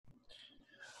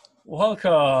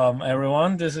Welcome,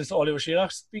 everyone. This is Oliver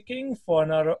Schirach speaking for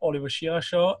another Oliver Schirach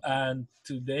show. And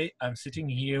today I'm sitting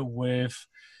here with,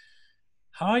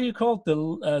 how are you called? The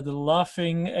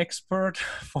laughing expert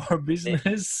for The,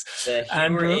 business, the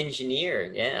humor Andrew.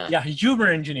 engineer, yeah. Yeah, humor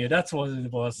engineer. That's what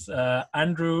it was.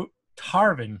 Andrew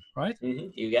Tarvin, right?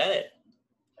 You got it.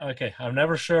 Okay, I'm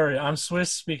never sure. I'm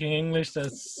Swiss speaking English.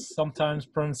 That's sometimes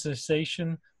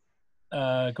pronunciation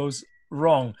goes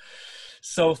wrong.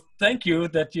 So thank you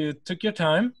that you took your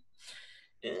time.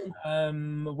 Yeah.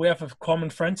 We have a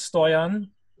common friend, Stoyan,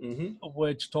 hmm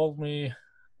which told me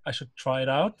I should try it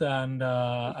out. And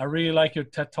I really like your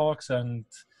TED Talks and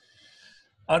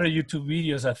other YouTube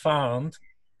videos I found,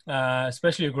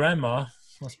 especially your grandma.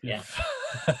 Must be Yeah,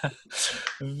 a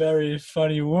very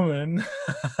funny woman.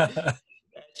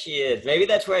 she is. Maybe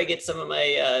that's where I get some of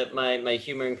my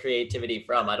humor and creativity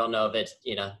from. I don't know if it's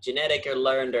genetic or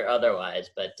learned or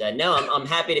otherwise, but no, I'm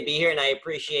happy to be here, and I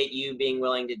appreciate you being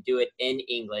willing to do it in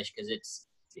English because it's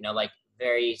like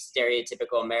very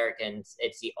stereotypical Americans.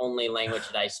 It's the only language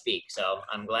that I speak, so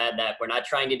I'm glad that we're not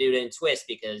trying to do it in Swiss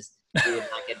because we would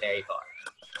not get very far.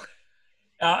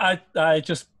 I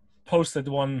just posted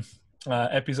one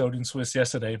episode in Swiss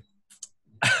yesterday.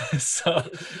 So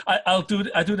I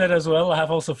do that as well. I have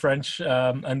also French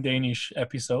and Danish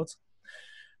episodes,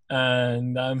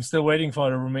 and I'm still waiting for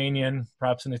the Romanian,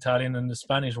 perhaps an Italian, and the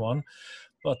Spanish one.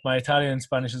 But my Italian and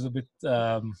Spanish is a bit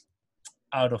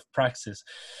out of practice.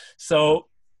 So,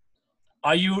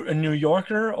 are you a New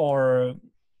Yorker or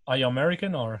are you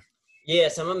American or?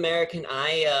 Yes, I'm American.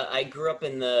 I grew up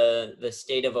in the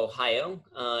state of Ohio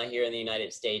here in the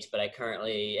United States, but I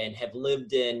currently and have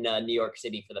lived in New York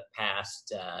City for the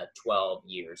past 12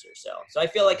 years or so. So I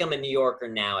feel like I'm a New Yorker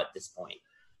now at this point.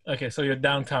 Okay, so you're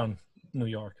downtown New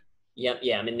York. Yep,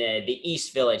 yeah, I'm in the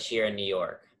East Village here in New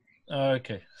York.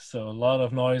 Okay, so a lot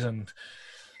of noise and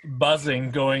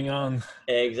buzzing going on.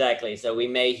 Exactly. So we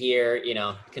may hear,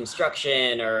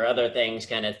 construction or other things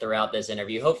kind of throughout this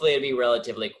interview. Hopefully it'll be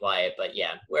relatively quiet, but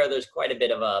yeah, where there's quite a bit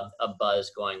of a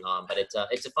buzz going on, but it's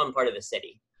a fun part of the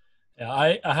city. Yeah,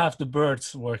 I have the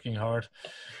birds working hard.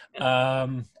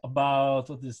 About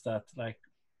what is that? Like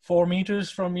 4 meters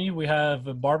from me, we have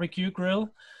a barbecue grill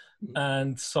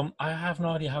and some. I have no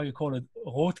idea how you call it.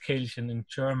 Rotkehlchen in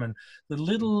German. The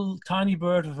little tiny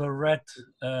bird with a red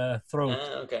throat.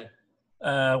 Okay. We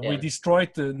Yeah.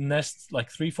 destroyed the nest like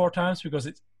 3 4 times because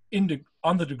it's in the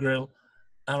under the grill.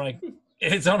 I'm like,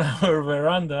 it's on our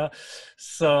veranda,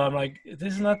 so I'm like,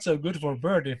 this is not so good for a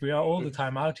bird if we are all the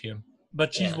time out here.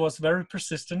 But she Yeah. was very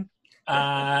persistent,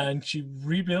 and she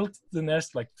rebuilt the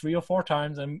nest like 3 or 4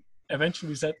 times, and eventually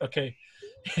we said, okay,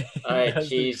 All right, that's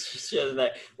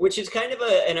the, which is kind of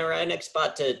an ironic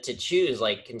spot to choose,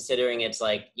 like considering it's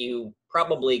like you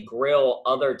probably grill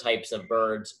other types of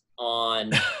birds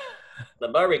on the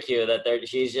barbecue that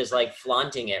she's just like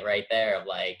flaunting it right there of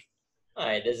like, all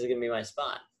right, this is gonna be my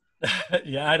spot.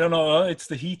 yeah, I don't know. It's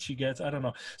the heat she gets. I don't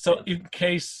know. So Yeah, in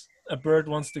case a bird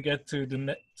wants to get to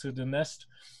to the nest,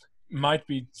 might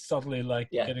be suddenly like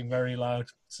yeah, getting very loud.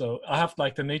 So I have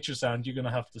like the nature sound. You're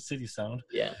gonna have the city sound.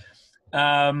 yeah,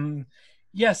 Um,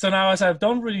 yeah. So now, as I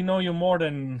don't really know you more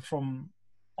than from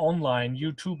online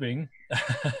YouTubing,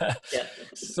 yeah.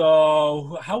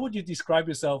 so how would you describe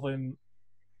yourself in?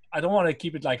 I don't want to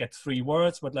keep it like at 3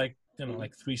 words, but like Mhm.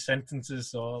 like 3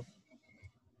 sentences or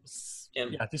Yeah.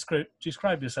 yeah.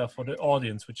 Describe yourself for the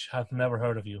audience which have never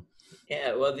heard of you.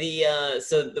 Yeah, well,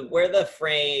 where the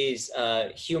phrase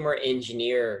humor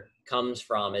engineer comes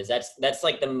from is that's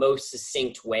like the most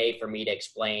succinct way for me to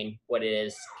explain what it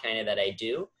is kind of that I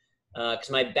do, because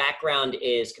my background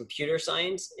is computer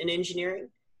science and engineering,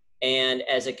 and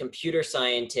as a computer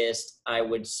scientist, I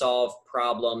would solve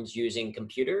problems using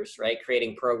computers, right,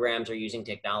 creating programs or using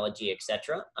technology,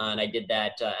 etc. And I did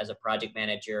that as a project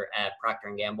manager at Procter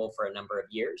and Gamble for a number of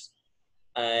years.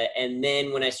 And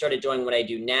then when I started doing what I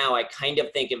do now, I kind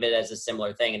of think of it as a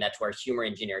similar thing, and that's where humor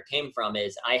engineer came from.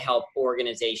 Is I help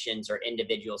organizations or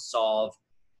individuals solve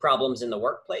problems in the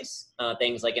workplace,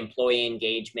 things like employee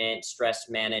engagement, stress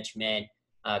management,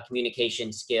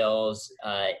 communication skills,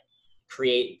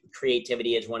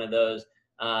 creativity is one of those.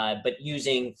 But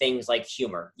using things like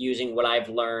humor, using what I've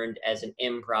learned as an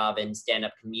improv and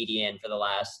stand-up comedian for the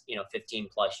last 15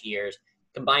 plus years,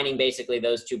 combining basically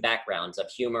those two backgrounds of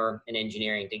humor and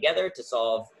engineering together to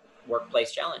solve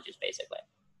workplace challenges, basically.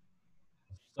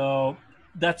 So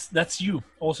that's you.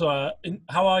 Also,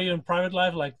 how are you in private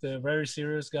life? Like the very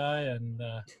serious guy, and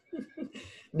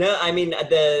No, I mean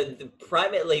the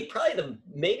privately probably the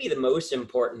maybe the most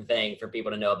important thing for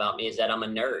people to know about me is that I'm a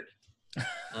nerd.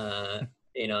 Uh,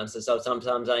 and so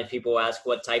sometimes people ask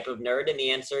what type of nerd, and the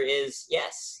answer is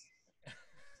yes.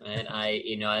 And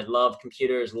I love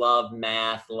computers, love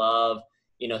math, love,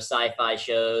 sci-fi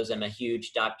shows. I'm a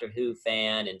huge Doctor Who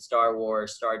fan, and Star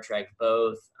Wars, Star Trek,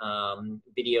 both,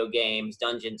 video games,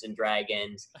 Dungeons and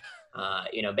Dragons,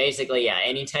 basically, yeah,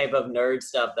 any type of nerd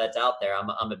stuff that's out there,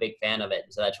 I'm a big fan of it.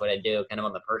 So that's what I do kind of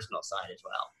on the personal side as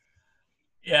well.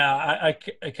 Yeah,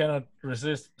 I cannot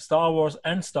resist Star Wars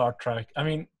and Star Trek. I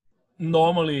mean,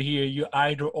 normally here you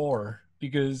either or,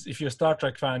 because if you're a Star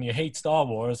Trek fan, you hate Star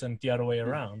Wars, and the other way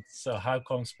around. So how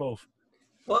comes both?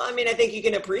 Well, I mean, I think you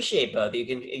can appreciate both. You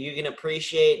can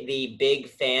appreciate the big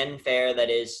fanfare that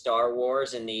is Star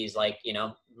Wars and these, like,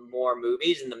 more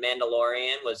movies. And The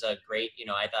Mandalorian was a great,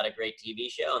 I thought a great TV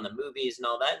show, and the movies and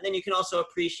all that. And then you can also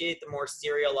appreciate the more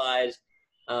serialized.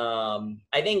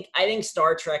 I think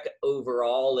Star Trek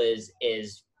overall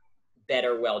is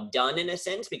better well done in a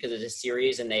sense because it's a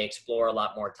series and they explore a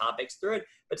lot more topics through it.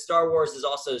 But Star Wars is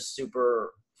also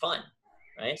super fun,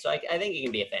 right? So I think you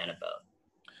can be a fan of both.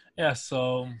 Yeah,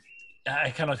 so I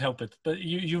cannot help it. But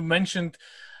you mentioned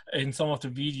in some of the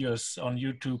videos on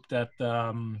YouTube that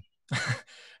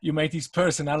you made these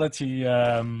personality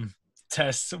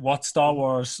tests. What Star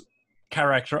Wars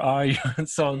character are you, and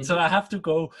so on. So I have to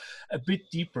go a bit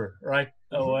deeper, right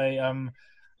away.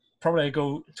 Probably I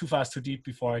go too fast, too deep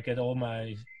before I get all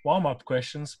my warm-up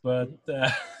questions. But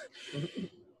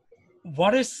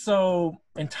what is so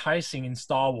enticing in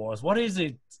Star Wars? What is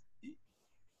it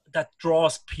that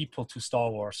draws people to Star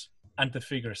Wars and the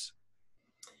figures?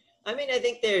 I mean, I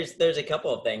think there's a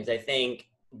couple of things. I think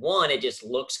one, it just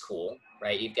looks cool,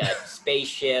 right? You've got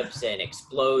spaceships and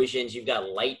explosions. You've got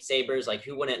lightsabers. Like,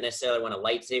 who wouldn't necessarily want a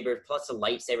lightsaber? Plus, a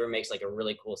lightsaber makes like a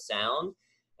really cool sound.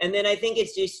 And then I think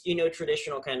it's just,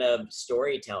 traditional kind of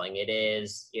storytelling. It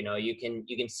is, you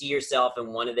can see yourself in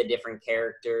one of the different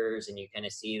characters, and you kind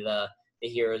of see the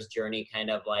hero's journey kind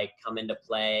of like come into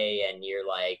play, and you're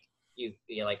like,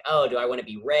 you're like, oh, do I want to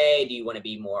be Rey? Do you want to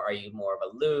be more? Are you more of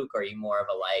a Luke? Are you more of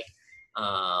a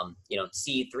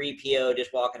C-3PO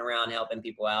just walking around helping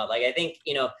people out? Like, I think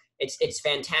it's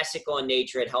fantastical in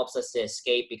nature. It helps us to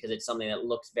escape because it's something that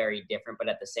looks very different, but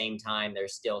at the same time,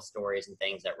 there's still stories and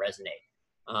things that resonate.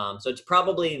 So it's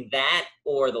probably that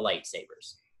or the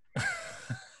lightsabers.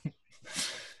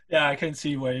 Yeah, I can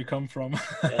see where you come from.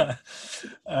 Yeah.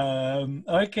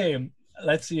 Okay,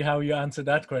 let's see how you answer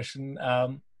that question.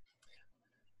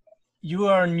 You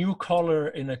are a new color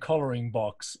in a coloring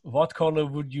box. What color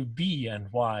would you be, and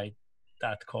why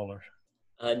that color?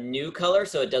 A new color,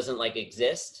 so it doesn't like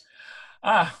exist?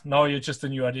 No, you're just a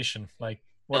new addition, like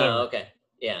whatever. Oh, okay.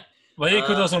 Yeah. Well, it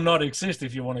could also not exist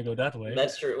if you want to go that way.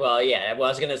 That's true. Well, yeah. Well, I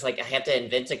was gonna like, I have to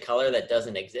invent a color that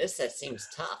doesn't exist. That seems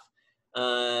tough.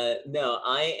 No,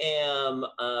 I am.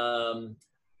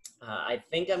 I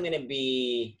think I'm gonna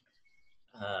be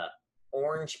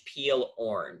orange peel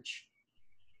orange.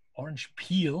 Orange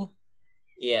peel?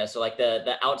 Yeah. So like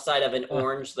the outside of an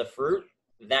orange, the fruit,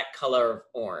 that color of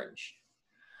orange.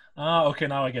 Okay,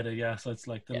 now I get it. Yeah, so it's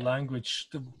like the language,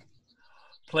 the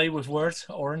play with words,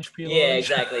 orange peel. Yeah, orange.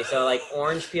 Exactly. So like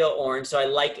orange peel orange. So I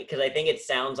like it because I think it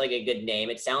sounds like a good name.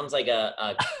 It sounds like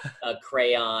a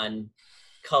crayon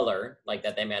color like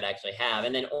that they might actually have.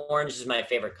 And then orange is my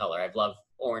favorite color. I've loved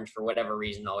orange for whatever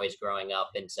reason always growing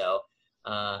up, and so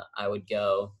I would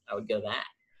go that.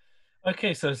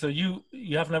 Okay, so you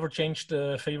have never changed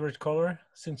the favorite color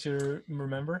since you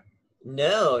remember?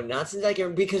 No, not since I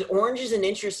can, because orange is an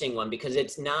interesting one because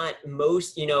it's not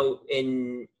most,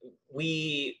 when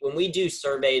we do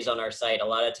surveys on our site, a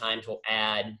lot of times we'll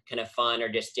add kind of fun or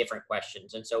just different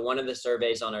questions. And so one of the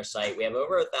surveys on our site, we have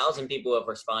over 1,000 people who have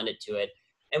responded to it.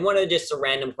 And one of just the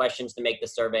random questions to make the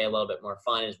survey a little bit more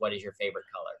fun is, what is your favorite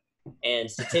color? And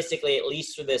statistically, at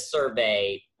least for this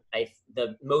survey,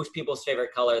 the most people's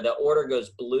favorite color, the order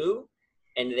goes blue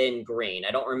and then green.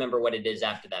 I don't remember what it is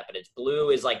after that, but it's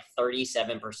blue is like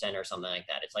 37% or something like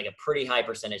that. It's like a pretty high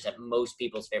percentage that most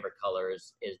people's favorite color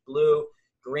is blue.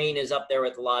 Green is up there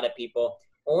with a lot of people.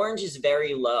 Orange is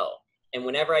very low. And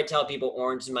whenever I tell people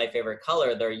orange is my favorite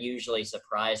color, they're usually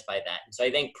surprised by that. And so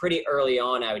I think pretty early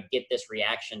on, I would get this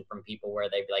reaction from people where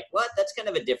they'd be like, what? That's kind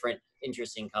of a different,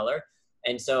 interesting color.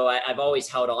 And so I've always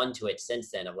held on to it since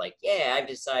then of like, yeah, I've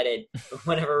decided for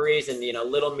whatever reason,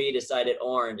 little me decided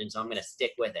orange. And so I'm going to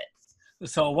stick with it.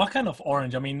 So what kind of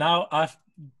orange? I mean, now I've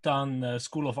done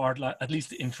School of Art, at least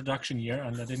the introduction year,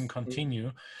 and I didn't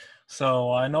continue.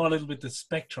 So I know a little bit the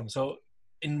spectrum. So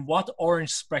in what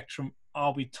orange spectrum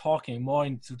are we talking? More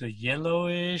into the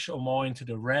yellowish or more into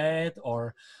the red,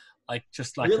 or like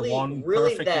just like really, the one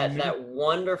really perfect that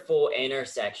wonderful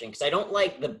intersection? Because I don't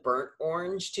like the burnt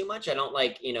orange too much. I don't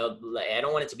like, I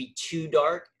don't want it to be too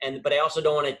dark, but I also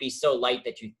don't want it to be so light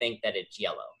that you think that it's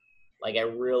yellow. Like I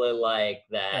really like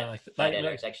Yeah, that like that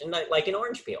intersection, like an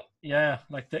orange peel. yeah,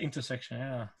 like the intersection.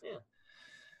 Yeah.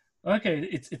 Yeah. Okay,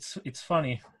 it's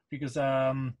funny because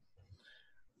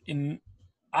in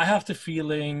I have the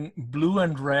feeling blue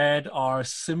and red are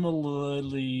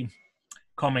similarly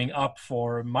coming up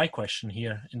for my question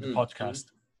here in the Mm-hmm. podcast.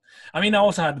 I mean, I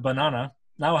also had banana.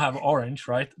 Now I have orange,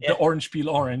 right? The Yeah. orange peel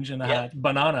orange, and I Yep. had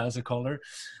banana as a color,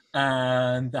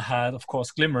 and I had, of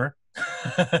course, glimmer.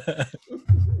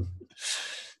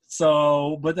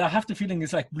 So, but I have the feeling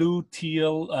it's like blue,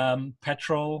 teal,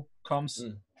 petrol comes,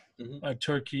 Mm-hmm.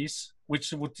 turquoise,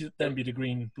 which would then Yep. be the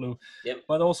green, blue, Yep.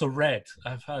 but also red.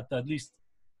 I've had at least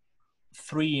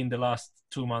 3 in the last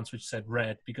 2 months which said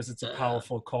red because it's a Ah,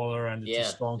 powerful color and it's a yeah,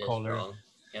 strong it is color. strong.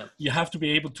 Yep. You have to be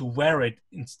able to wear it,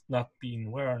 it's not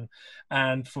being worn.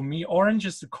 And for me, orange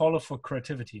is the color for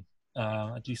creativity.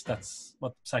 At least that's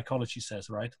what psychology says,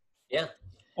 right? Yeah.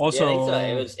 Yeah, I think so. It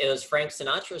Also, was it was Frank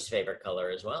Sinatra's favorite color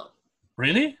as well.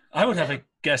 really, I would have Yeah.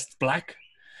 guessed black.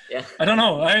 Yeah. I don't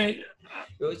know. I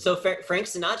So Frank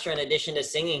Sinatra, in addition to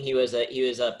singing, he was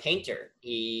a painter.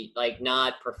 He like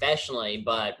not professionally,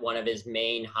 but one of his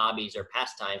main hobbies or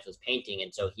pastimes was painting,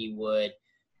 and so he would,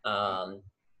 um,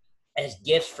 as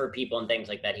gifts for people and things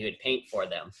like that, he would paint for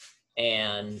them.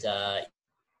 And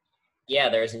yeah,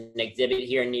 there's an exhibit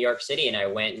here in New York City, and I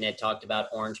went and it talked about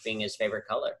orange being his favorite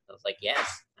color. I was like, yes,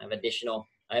 I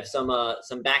have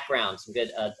some background, some good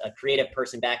a creative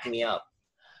person backing me up.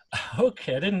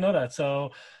 okay, I didn't know that.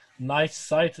 So nice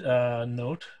side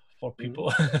note for Mm-hmm. people.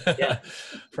 Yeah.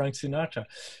 Frank Sinatra.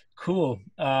 Cool.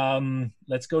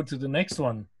 Let's go to the next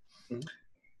one. Mm-hmm.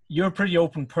 You're a pretty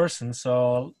open person, so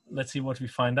let's see what we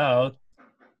find out.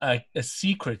 A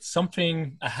secret,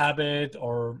 something, a habit,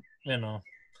 or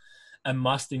a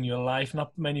must in your life.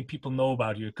 Not many people know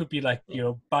about you. It could be like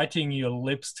you're biting your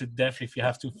lips to death if you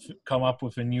have to come up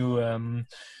with a new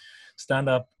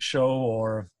stand-up show,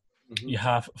 or Mm-hmm. you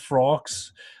have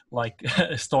frogs like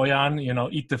Stoyan.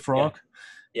 Eat the Yeah. frog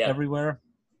Yeah. everywhere.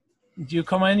 Do you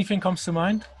come? Anything comes to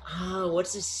mind?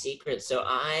 What's the secret? So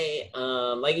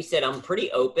like you said, I'm pretty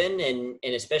open, and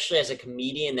especially as a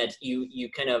comedian, that you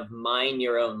kind of mine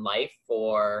your own life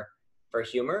for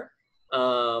humor.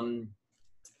 Um,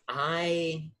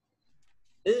 I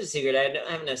This is a secret.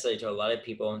 I haven't necessarily told a lot of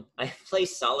people. I play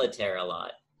solitaire a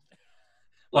lot.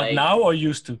 But Like, now or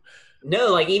used to?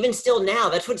 no, like even still now,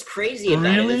 that's what's crazy about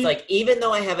it. It's Really? like even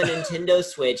though I have a Nintendo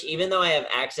Switch, even though I have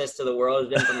access to the world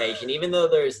of information, even though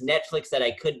there's Netflix that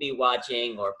I could be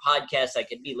watching or podcasts I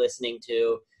could be listening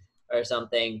to or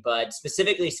something, but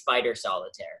specifically Spider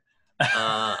Solitaire.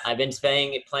 I've been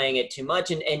playing it too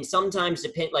much, and sometimes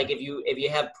depend like if you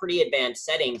have pretty advanced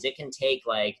settings, it can take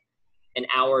like an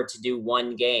hour to do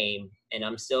one game, and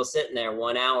I'm still sitting there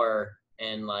 1 hour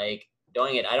and like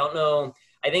doing it. I don't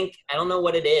know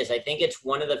what it is. I think it's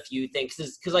one of the few things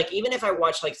because like even if I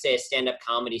watch like say a stand-up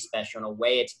comedy special, in a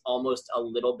way it's almost a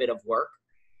little bit of work.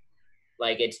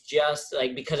 Like it's just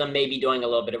like because I'm maybe doing a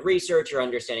little bit of research or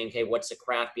understanding, okay, what's the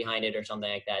craft behind it or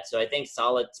something like that. So I think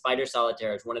Spider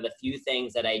Solitaire is one of the few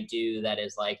things that I do that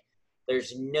is like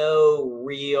there's no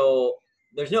real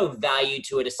there's no value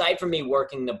to it aside from me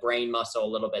working the brain muscle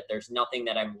a little bit. There's nothing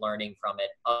that I'm learning from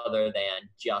it other than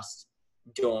just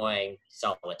doing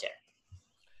solitaire.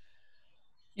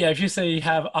 Yeah, if you say you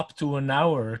have up to an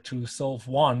hour to solve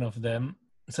one of them,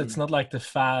 so it's Mm. not like the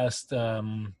fast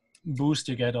boost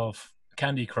you get of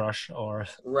Candy Crush or.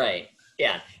 Right.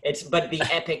 Yeah. It's but the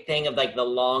epic thing of like the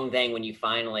long thing when you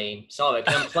finally solve it.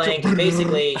 Because I'm playing because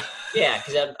basically, yeah,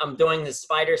 because I'm doing the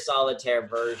Spider Solitaire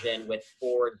version with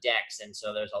 4 decks, and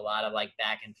so there's a lot of like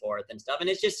back and forth and stuff. And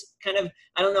it's just kind of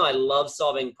I don't know. I love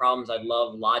solving problems. I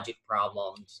love logic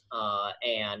problems.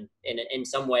 And in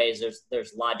some ways,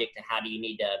 there's logic to how do you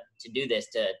need to do this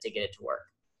to get it to work.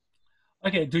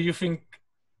 Okay, do you think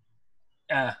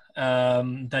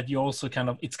that you also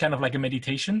it's kind of like a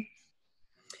meditation?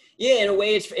 Yeah, in a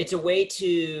way, it's a way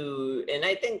to, and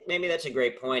I think maybe that's a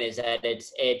great point. Is that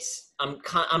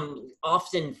I'm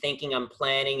often thinking I'm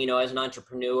planning. You know, as an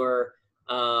entrepreneur,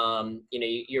 you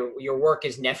know, your work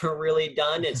is never really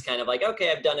done. It's kind of like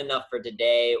okay, I've done enough for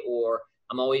today, or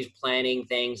I'm always planning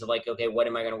things of like okay, what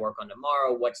am I going to work on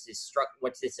tomorrow? What's this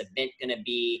event going to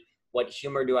be? What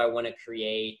humor do I want to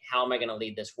create? How am I going to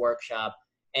lead this workshop?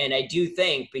 And I do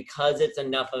think because it's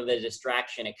enough of a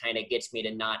distraction, it kind of gets me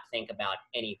to not think about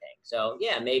anything. So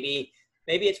yeah, maybe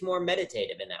it's more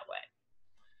meditative in that way.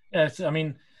 Yes, I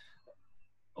mean,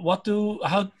 how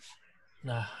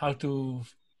to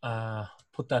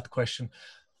put that question?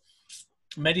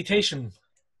 Meditation.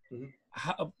 Mhm.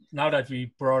 Now that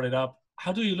we brought it up,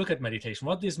 how do you look at meditation?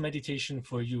 What is meditation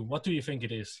for you? What do you think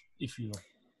it is, if you?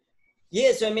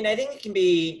 Yeah, so I mean, I think it can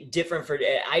be different for.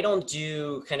 I don't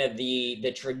do kind of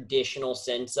the traditional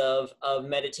sense of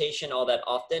meditation all that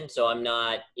often. So I'm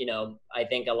not, I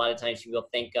think a lot of times people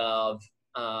think of,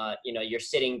 you're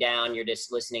sitting down, you're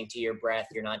just listening to your breath,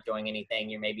 you're not doing anything,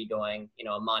 you're maybe doing,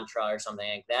 a mantra or something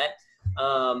like that.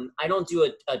 I don't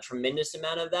do a tremendous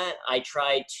amount of that. I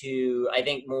try to, I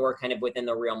think more kind of within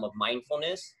the realm of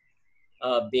mindfulness,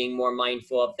 being more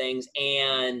mindful of things.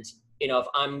 And, if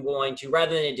I'm going to,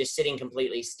 rather than just sitting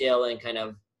completely still and kind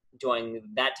of doing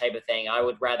that type of thing, I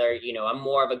would rather, I'm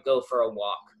more of a go for a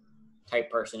walk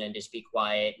type person and just be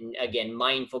quiet. And again,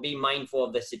 be mindful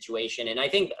of the situation. And I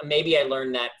think maybe I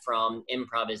learned that from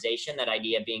improvisation, that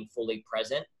idea of being fully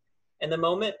present in the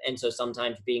moment. And so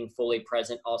sometimes being fully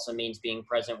present also means being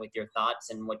present with your thoughts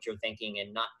and what you're thinking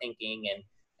and not thinking,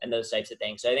 and those types of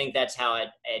things. So I think that's how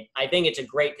I think it's a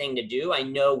great thing to do. I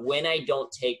know when I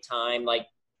don't take time, like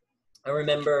I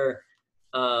remember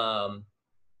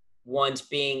once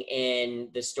being in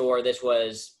the store, this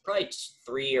was probably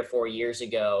 3 or 4 years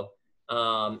ago.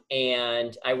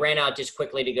 And I ran out just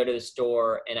quickly to go to the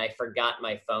store and I forgot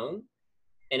my phone.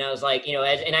 And I was like,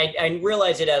 I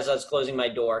realized it as I was closing my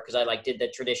door, because I like did the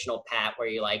traditional pat where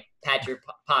you like pat your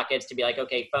pockets to be like,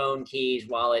 okay, phone, keys,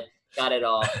 wallet, got it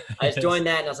all. I was doing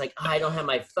that and I was like, I don't have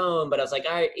my phone, but I was like,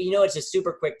 all right, it's a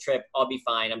super quick trip. I'll be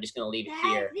fine. I'm just going to leave it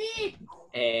here.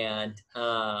 And,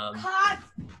 Cut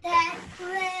that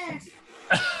grass.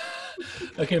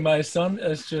 Okay, my son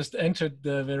has just entered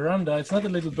the veranda. It's not a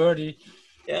little birdie.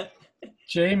 Yeah.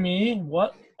 Jamie,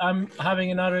 what? I'm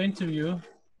having another interview.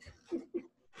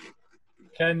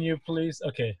 Can you please?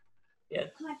 Okay. Yeah.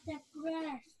 Cut that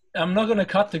grass. I'm not gonna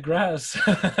cut the grass.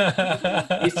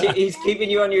 He's keeping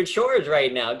you on your chores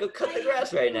right now. Go cut the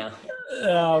grass right now.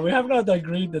 We have not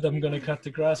agreed that I'm gonna cut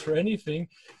the grass for anything.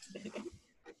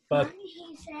 But Mommy,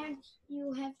 he said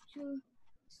you have to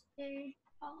stay.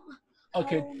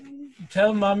 okay,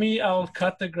 tell mommy I'll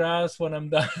cut the grass when I'm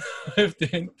done with the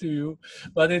interview.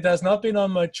 But it has not been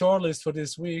on my chore list for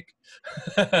this week.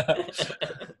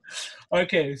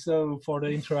 Okay, so for the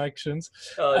interactions.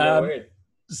 Oh, no word.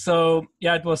 So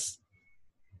yeah, it was.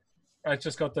 I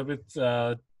just got a bit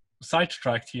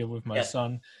sidetracked here with my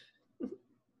son.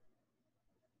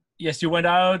 Yes, you went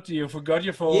out. You forgot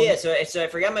your phone. Yeah, so I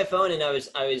forgot my phone, and I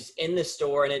was in the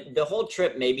store, and the whole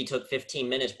trip maybe took 15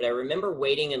 minutes. But I remember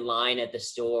waiting in line at the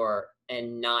store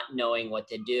and not knowing what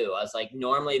to do. I was like,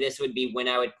 normally this would be when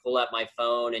I would pull up my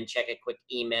phone and check a quick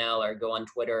email or go on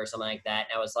Twitter or something like that.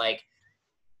 And I was like,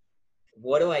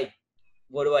 what do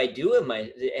I do?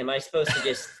 Am I supposed to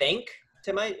just think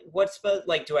to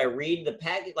do I read the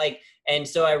packet? And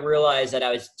so I realized that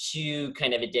I was too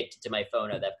kind of addicted to my phone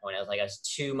at that point. I was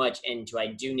too much into, I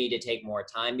do need to take more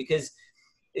time, because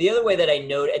the other way that I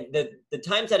noted the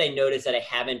times that I notice that I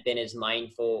haven't been as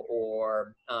mindful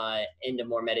or into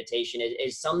more meditation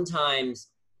is sometimes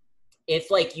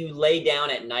if like you lay down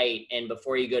at night and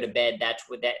before you go to bed,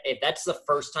 if that's the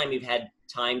first time you've had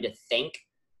time to think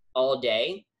all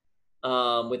day,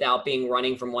 without being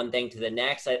running from one thing to the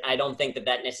next, I don't think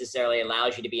that necessarily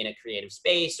allows you to be in a creative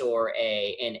space or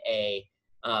in a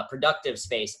productive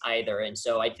space either. And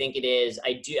so I think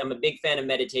I'm a big fan of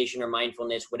meditation or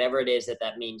mindfulness, whatever it is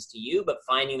that means to you, but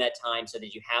finding that time so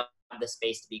that you have the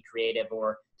space to be creative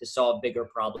or to solve bigger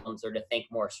problems or to think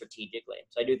more strategically.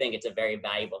 So I do think it's a very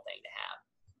valuable thing to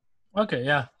have. Okay,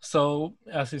 yeah. So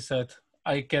as you said,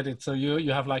 I get it. So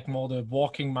you have like more the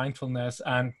walking mindfulness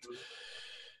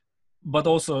but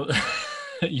also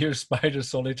your spider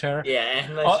solitaire. Yeah,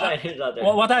 and my spider's out there.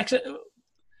 What actually,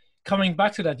 coming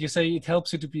back to that, you say it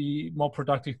helps you to be more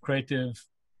productive, creative,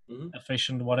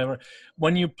 efficient, whatever.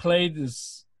 When you play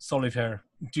this solitaire,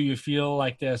 do you feel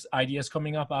like there's ideas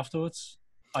coming up afterwards?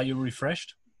 Are you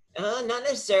refreshed? Not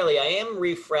necessarily. I am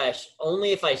refreshed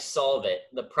only if I solve it.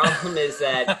 The problem is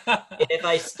that if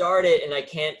I start it and I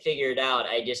can't figure it out,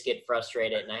 I just get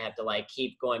frustrated and I have to like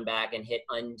keep going back and hit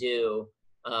undo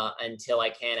until I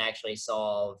can actually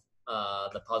solve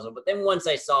the puzzle. But then once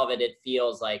I solve it, it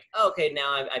feels like, okay,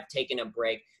 now I've taken a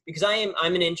break, because I'm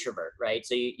an introvert, right?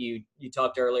 So you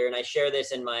talked earlier, and I share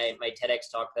this in my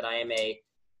TEDx talk, that I am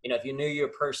if you knew your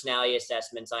personality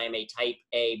assessments, I am a type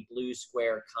A blue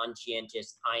square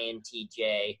conscientious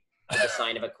INTJ with a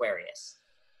sign of Aquarius.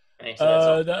 Right?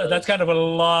 So that's kind of a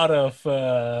lot of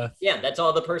that's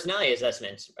all the personality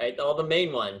assessments, right? All the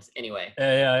main ones anyway.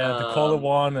 Yeah, the color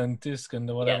one and disc and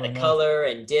whatever. Yeah, the color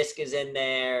and disc is in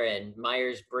there, and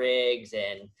Myers-Briggs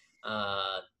and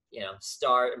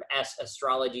star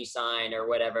astrology sign or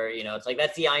whatever. It's like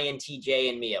that's the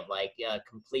INTJ in me of like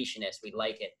completionist. We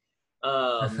like it.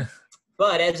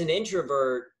 But as an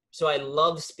introvert, so I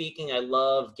love speaking. I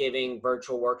love giving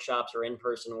virtual workshops or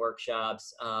in-person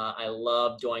workshops. I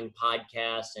love doing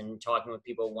podcasts and talking with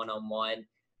people one-on-one,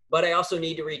 but I also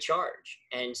need to recharge.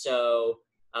 And so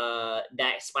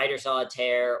that spider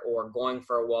solitaire or going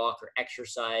for a walk or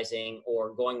exercising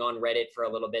or going on Reddit for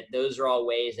a little bit, those are all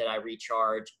ways that I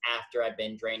recharge after I've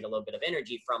been drained a little bit of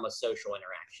energy from a social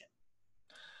interaction.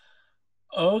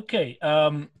 Okay.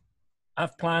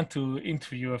 I've planned to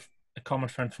interview a common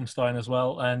friend from Stein as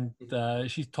well, and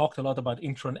she talked a lot about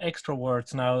intro and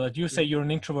extroverts. Now that you say you're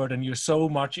an introvert and you're so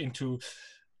much into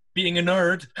being a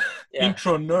nerd,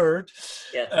 intro nerd,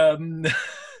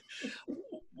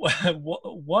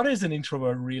 what is an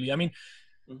introvert really? I mean,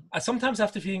 I sometimes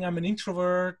have the feeling I'm an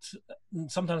introvert,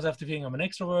 sometimes I have the feeling I'm an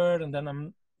extrovert, and then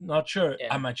I'm not sure.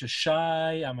 Am I just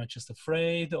shy? Am I just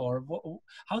afraid? Or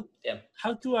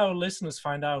how do our listeners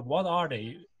find out? What are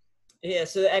they? Yeah,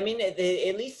 so I mean, at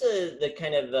least the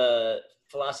kind of the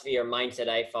philosophy or mindset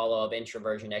I follow of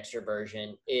introversion,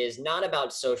 extroversion is not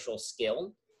about social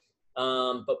skill,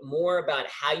 but more about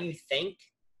how you think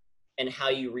and how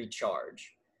you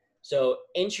recharge. So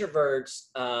introverts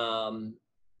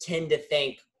tend to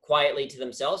think quietly to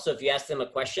themselves. So if you ask them a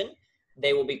question,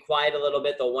 they will be quiet a little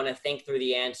bit. They'll want to think through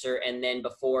the answer, and then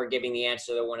before giving the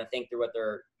answer, they'll want to think through what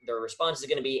their response is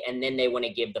going to be, and then they want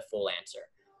to give the full answer.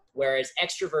 Whereas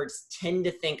extroverts tend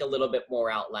to think a little bit more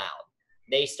out loud.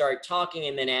 They start talking,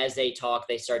 and then as they talk,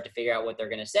 they start to figure out what they're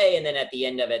going to say. And then at the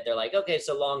end of it, they're like, okay,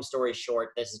 so long story short,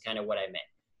 this is kind of what I meant.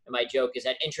 And my joke is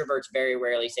that introverts very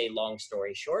rarely say long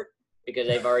story short because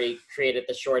they've already created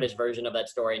the shortest version of that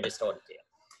story and just told it to you.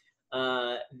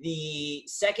 The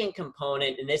second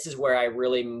component, and this is where I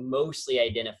really mostly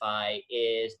identify,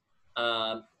 is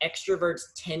extroverts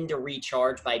tend to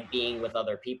recharge by being with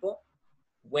other people.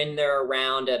 When they're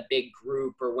around a big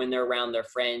group or when they're around their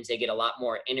friends, they get a lot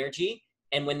more energy.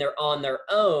 And when they're on their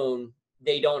own,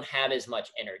 they don't have as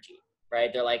much energy,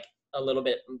 right? They're like a little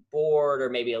bit bored or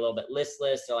maybe a little bit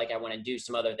listless. They're like, I want to do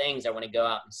some other things. I want to go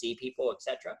out and see people,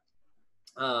 etc.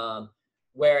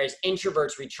 Whereas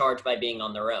introverts recharge by being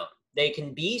on their own. They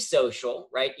can be social,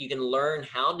 right? You can learn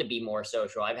how to be more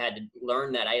social. I've had to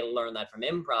learn that. I learned that from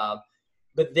improv.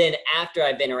 But then after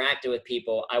I've interacted with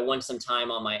people, I want some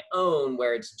time on my own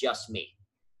where it's just me,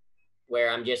 where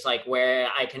I'm just like, where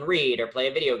I can read or play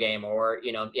a video game or,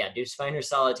 do spider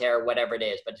solitaire or whatever it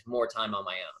is, but it's more time on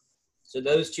my own. So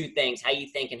those two things, how you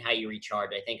think and how you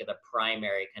recharge, I think are the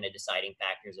primary kind of deciding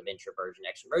factors of introversion,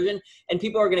 extroversion. And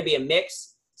people are going to be a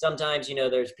mix. Sometimes,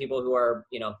 there's people who are,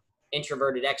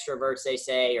 introverted extroverts, they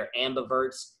say, or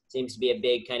ambiverts seems to be a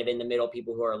big kind of in the middle,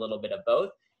 people who are a little bit of both.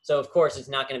 So of course, it's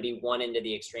not going to be one end of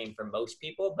the extreme for most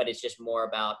people, but it's just more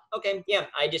about, okay, yeah,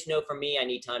 I just know for me, I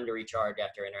need time to recharge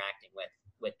after interacting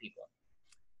with people.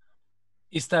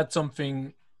 Is that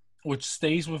something which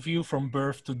stays with you from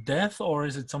birth to death, or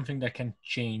is it something that can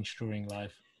change during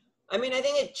life? I mean, I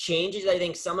think it changes. I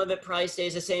think some of it probably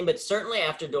stays the same, but certainly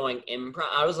after doing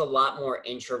improv, I was a lot more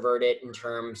introverted in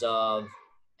terms of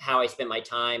how I spent my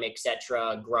time,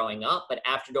 etc., growing up. But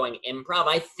after doing improv,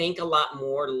 I think a lot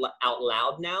more out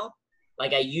loud now.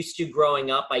 Like I used to growing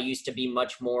up, I used to be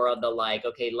much more of the like,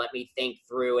 okay, let me think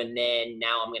through, and then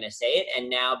now I'm going to say it. And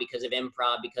now because of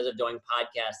improv, because of doing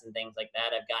podcasts and things like that,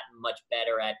 I've gotten much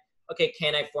better at, okay,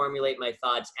 can I formulate my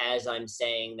thoughts as I'm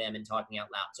saying them and talking out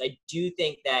loud? So I do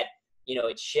think that,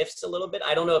 it shifts a little bit.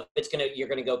 I don't know if you're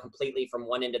going to go completely from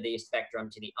one end of the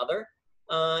spectrum to the other.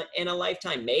 In a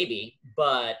lifetime, maybe,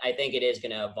 but I think it is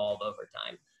going to evolve over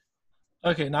time.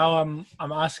 Okay, now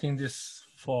I'm asking this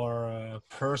for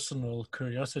personal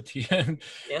curiosity and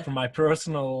from my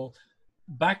personal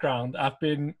background. I've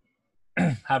been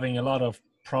having a lot of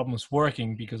problems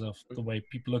working because of the way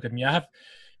people look at me. I have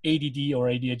ADD or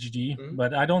ADHD,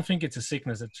 but I don't think it's a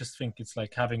sickness. I just think it's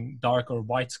like having dark or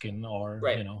white skin, or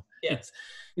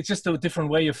it's just a different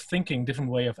way of thinking,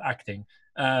 different way of acting.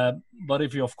 But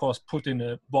if you, of course, put in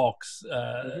a box,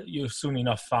 you soon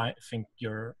enough think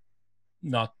you're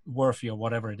not worthy or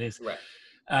whatever it is.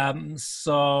 Right.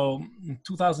 So in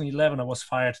 2011, I was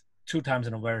fired 2 times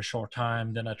in a very short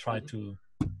time. Then I tried to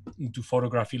do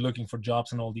photography, looking for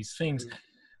jobs and all these things.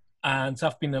 And so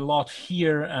I've been a lot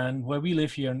here, and where we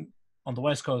live here on the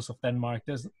west coast of Denmark,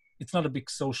 it's not a big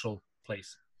social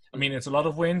place. I mean, it's a lot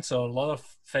of wind, so a lot of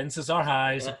fences are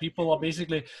high. So people are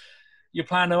basically, you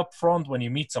plan up front when you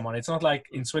meet someone. It's not like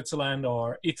in Switzerland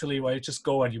or Italy where you just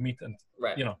go and you meet and,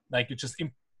 like you just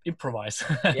improvise.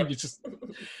 You just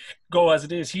go as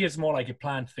it is. Here it's more like a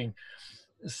planned thing.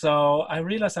 So I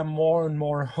realize I'm more and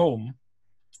more home.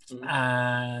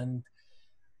 And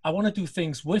I want to do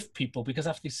things with people because I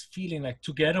have this feeling like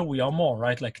together we are more,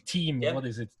 right? Like team, Yeah. what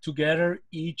is it? Together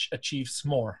each achieves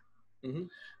more. Mm-hmm.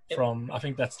 Yep. From, I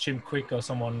think that's Jim Quick or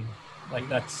someone like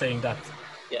that saying that.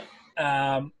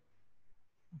 Yeah.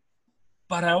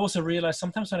 But I also realize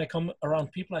sometimes when I come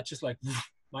around people, I just like,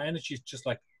 my energy just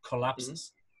like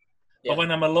collapses. Yeah. But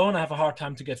when I'm alone, I have a hard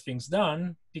time to get things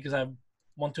done because I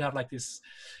want to have like this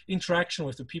interaction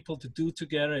with the people to do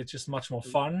together. It's just much more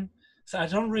fun. So I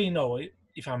don't really know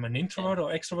if I'm an introvert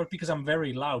or extrovert because I'm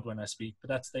very loud when I speak, but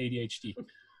that's the ADHD.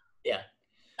 Yeah.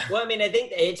 Well, I mean, I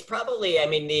think it's probably, I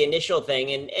mean, the initial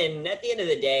thing, and at the end of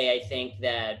the day, I think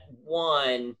that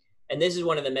one, and this is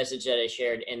one of the messages that I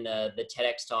shared in the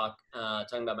TEDx talk,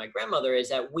 talking about my grandmother, is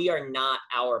that we are not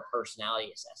our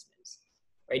personality assessments,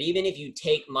 right? Even if you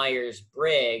take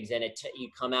Myers-Briggs and you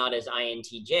come out as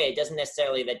INTJ, it doesn't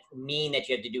necessarily mean that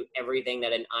you have to do everything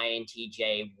that an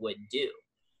INTJ would do,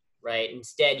 right?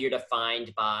 Instead, you're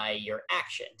defined by your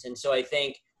actions. And so I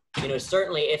think, you know,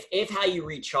 certainly if how you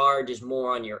recharge is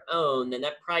more on your own, then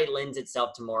that probably lends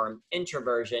itself to more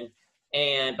introversion.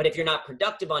 But if you're not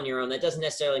productive on your own, that doesn't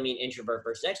necessarily mean introvert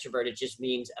versus extrovert. It just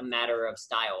means a matter of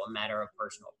style, a matter of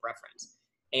personal preference.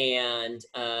 And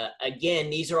again,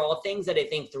 these are all things that I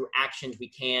think through actions we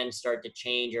can start to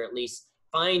change, or at least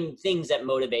find things that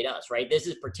motivate us, right? This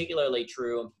is particularly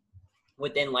true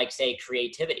within, like, say,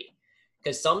 creativity,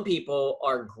 because some people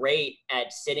are great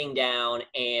at sitting down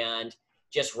and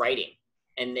just writing,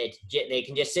 and they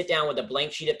can just sit down with a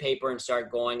blank sheet of paper and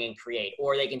start going and create,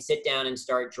 or they can sit down and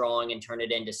start drawing and turn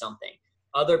it into something.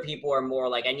 Other people are more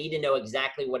like, I need to know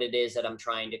exactly what it is that I'm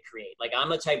trying to create. Like,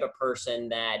 I'm a type of person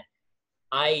that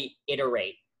I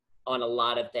iterate on a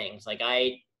lot of things. Like,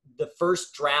 the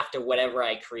first draft of whatever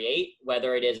I create,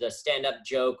 whether it is a stand-up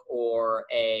joke or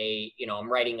I'm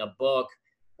writing a book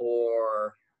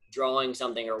or drawing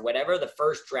something or whatever, the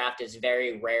first draft is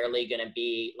very rarely going to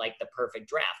be like the perfect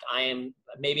draft.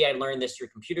 Maybe I learned this through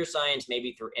computer science,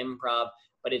 maybe through improv,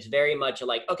 but it's very much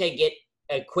like, okay, get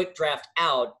a quick draft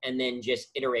out and then just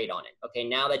iterate on it. Okay,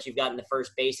 now that you've gotten the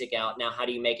first basic out, now how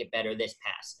do you make it better this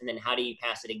pass? And then how do you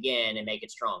pass it again and make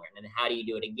it stronger? And then how do you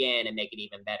do it again and make it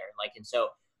even better? And so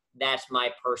that's my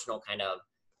personal kind of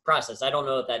process. I don't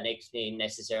know if that makes me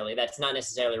necessarily, that's not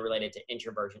necessarily related to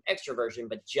introversion, extroversion,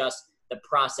 but just the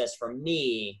process for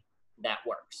me that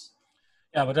works.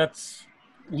 Yeah, but that's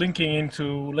linking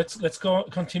into, let's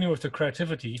continue with the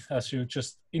creativity as you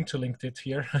just interlinked it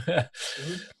here.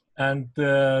 Mm-hmm. And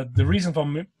the reason for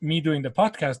me doing the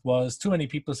podcast was too many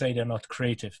people say they're not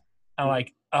creative. And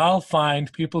like, I'll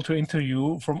find people to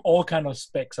interview from all kind of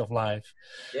specs of life,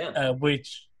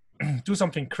 which do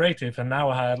something creative. And now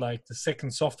I had like the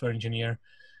second software engineer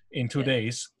in 2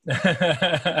 days,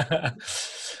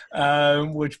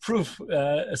 which prove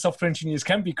software engineers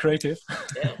can be creative.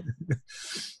 Yeah.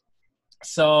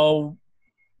 So,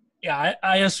 yeah,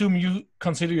 I assume you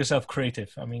consider yourself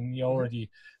creative. I mean, you already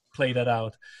play that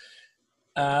out.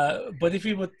 But if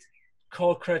you would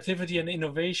call creativity and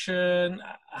innovation,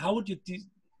 how would you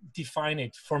define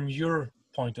it from your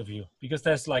point of view? Because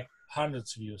there's like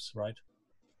hundreds of views, right?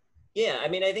 Yeah, I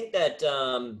mean, I think that,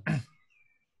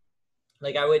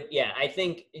 I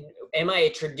think, am I a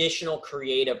traditional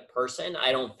creative person?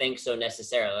 I don't think so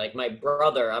necessarily. Like my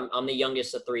brother, I'm the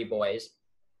youngest of 3 boys.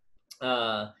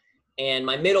 And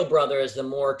my middle brother is the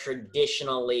more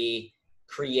traditionally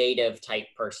creative type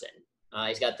person.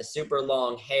 He's got the super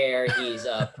long hair. He's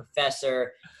a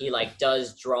professor. He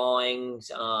does drawings.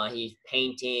 He's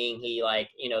painting. He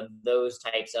those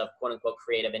types of quote unquote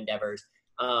creative endeavors.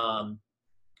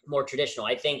 More traditional.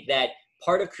 I think that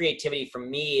part of creativity for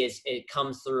me is it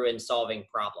comes through in solving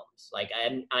problems. Like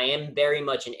I am very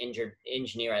much an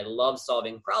engineer. I love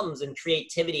solving problems, and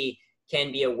creativity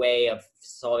can be a way of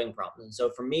solving problems. And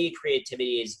so for me,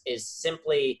 creativity is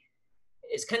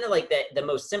kind of like the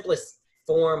most simplest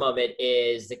form of it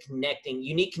is the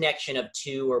unique connection of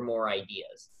 2 or more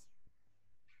ideas.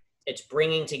 It's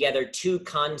bringing together 2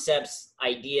 concepts,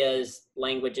 ideas,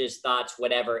 languages, thoughts,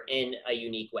 whatever, in a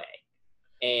unique way.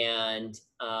 And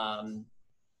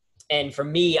for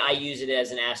me, I use it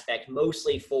as an aspect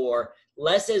mostly for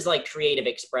less as like creative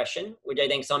expression, which I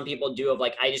think some people do of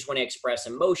like, I just want to express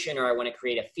emotion or I want to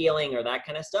create a feeling or that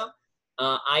kind of stuff.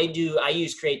 I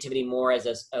use creativity more as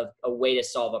a way to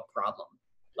solve a problem.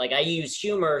 Like I use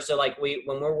humor. So like when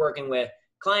we're working with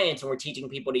clients and we're teaching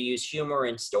people to use humor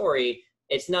and story,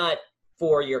 it's not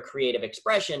for your creative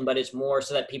expression, but it's more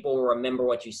so that people will remember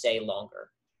what you say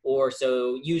longer. Or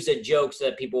so use a joke so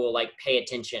that people will like pay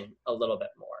attention a little bit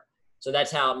more. So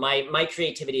that's how my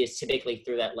creativity is typically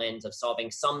through that lens of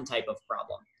solving some type of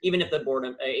problem, even if the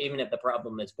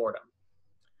problem is boredom.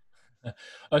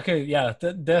 Okay, yeah,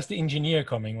 there's the engineer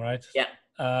coming, right? Yeah.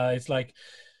 It's like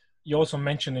you also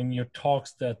mentioned in your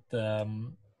talks that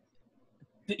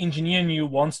the engineer in you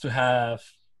wants to have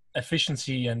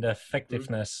efficiency and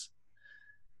effectiveness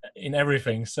in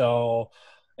everything. So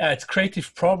yeah, it's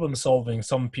creative problem solving,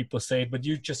 some people say, but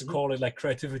you just call it like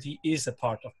creativity is a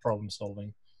part of problem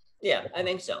solving. Yeah, I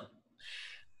think so.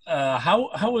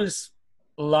 How is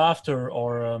laughter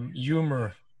or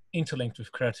humor interlinked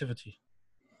with creativity?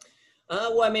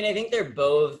 Well, I mean, I think they're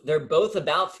both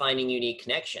about finding unique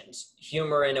connections.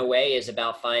 Humor, in a way, is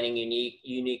about finding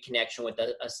unique connection with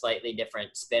a slightly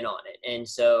different spin on it, and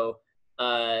so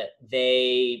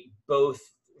they both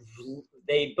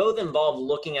involve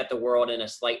looking at the world in a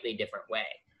slightly different way.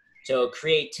 So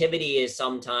creativity is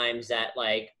sometimes that,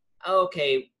 like,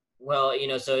 okay, well, you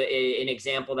know, so an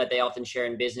example that they often share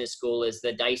in business school is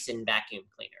the Dyson vacuum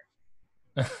cleaner.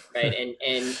 Right,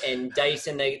 and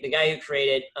Dyson, the guy who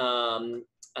created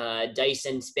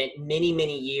Dyson, spent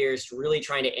many years really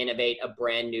trying to innovate a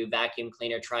brand new vacuum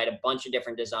cleaner, tried a bunch of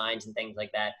different designs and things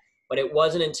like that, but it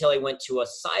wasn't until he went to a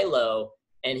silo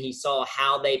and he saw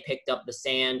how they picked up the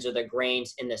sands or the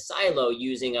grains in the silo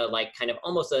using a, like, kind of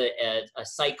almost a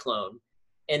cyclone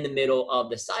in the middle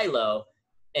of the silo.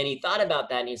 And he thought about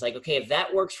that and he's like, okay, if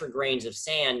that works for grains of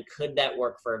sand, could that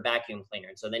work for a vacuum cleaner?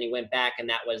 And so then he went back and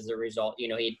that was the result. You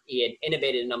know, he had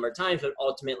innovated a number of times, but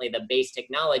ultimately the base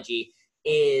technology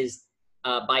is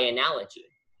by analogy,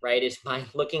 right? Is by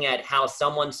looking at how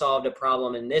someone solved a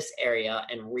problem in this area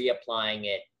and reapplying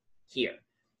it here,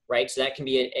 right? So that can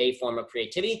be a form of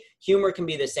creativity. Humor can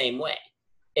be the same way.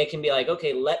 It can be like,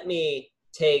 okay, let me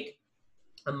take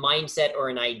a mindset or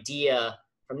an idea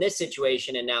from this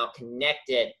situation and now connect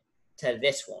it to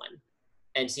this one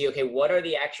and see, okay, what are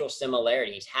the actual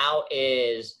similarities? How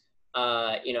is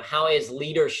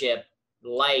leadership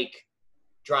like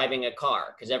driving a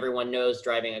car? Because everyone knows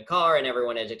driving a car and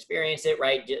everyone has experienced it,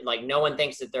 right? Like, no one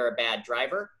thinks that they're a bad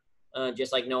driver,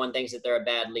 just like no one thinks that they're a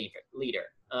bad leader.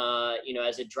 You know,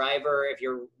 as a driver, if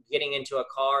you're getting into a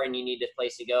car and you need a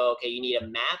place to go, okay, you need a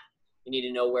map. You need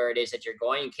to know where it is that you're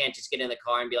going. You can't just get in the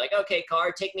car and be like, okay,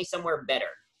 car, take me somewhere better,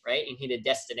 right? You need a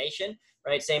destination,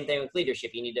 right? Same thing with leadership.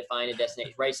 You need to find a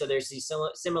destination, right? So there's these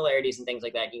similarities and things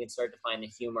like that. You can start to find the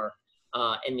humor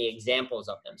in the examples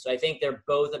of them. So I think they're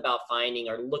both about finding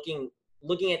or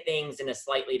looking at things in a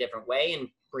slightly different way and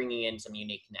bringing in some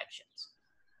unique connections.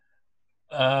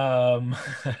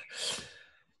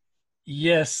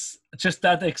 Yes, just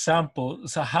that example.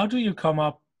 So how do you come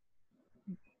up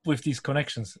with these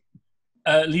connections?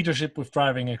 Leadership with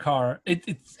driving a car.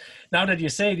 It's now that you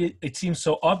say it, it seems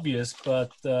so obvious,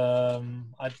 but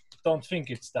I don't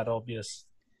think it's that obvious.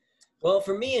 Well,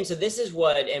 for me, and so this is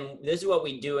what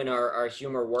we do in our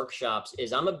humor workshops,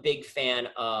 is I'm a big fan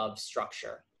of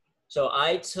structure. So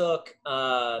I took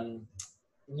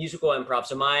musical improv.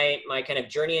 So my kind of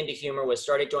journey into humor was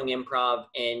started doing improv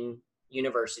in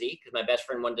university because my best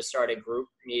friend wanted to start a group,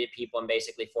 needed people, and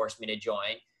basically forced me to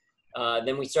join.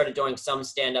 Then we started doing some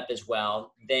stand-up as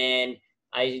well. Then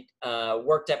I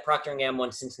worked at Procter & Gamble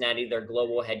in Cincinnati, their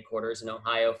global headquarters in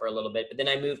Ohio, for a little bit. But then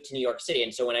I moved to New York City.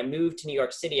 And so when I moved to New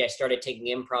York City, I started taking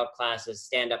improv classes,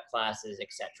 stand-up classes,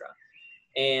 etc.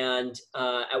 And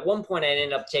at one point, I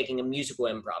ended up taking a musical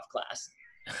improv class.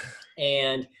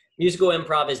 And musical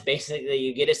improv is basically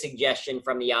you get a suggestion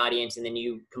from the audience, and then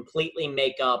you completely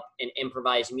make up an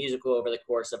improvised musical over the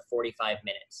course of 45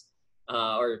 minutes.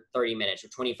 Or 30 minutes or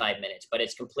 25 minutes, but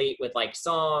it's complete with like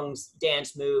songs,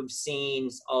 dance moves,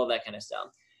 scenes, all of that kind of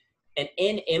stuff. And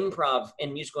in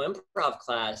musical improv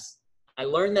class, I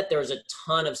learned that there's a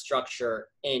ton of structure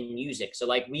in music. So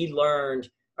like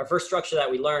our first structure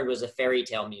that we learned was a fairy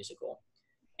tale musical.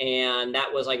 And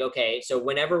that was like, okay, so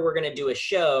whenever we're going to do a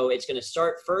show, it's going to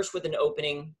start first with an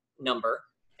opening number,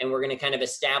 and we're going to kind of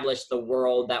establish the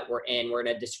world that we're in. We're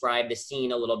going to describe the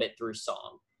scene a little bit through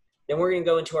song. Then we're going to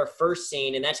go into our first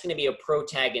scene, and that's going to be a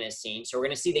protagonist scene. So we're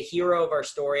going to see the hero of our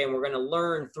story, and we're going to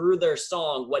learn through their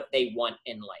song what they want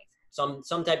in life,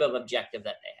 some type of objective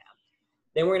that they have.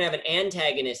 Then we're going to have an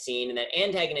antagonist scene, and that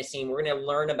antagonist scene, we're going to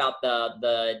learn about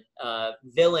the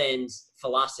villain's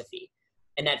philosophy.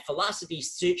 And that philosophy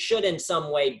should in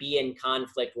some way be in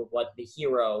conflict with what the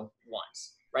hero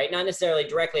wants, right? Not necessarily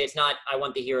directly. It's not, I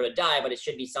want the hero to die, but it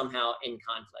should be somehow in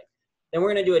conflict. Then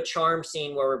we're going to do a charm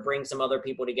scene where we bring some other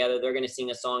people together. They're going to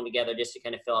sing a song together just to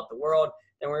kind of fill out the world.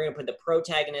 Then we're going to put the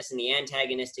protagonist and the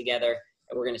antagonist together,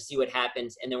 and we're going to see what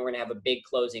happens. And then we're going to have a big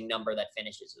closing number that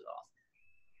finishes it off.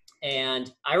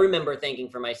 And I remember thinking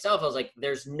for myself, I was like,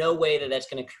 there's no way that that's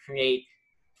going to create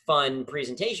fun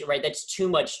presentation, right? That's too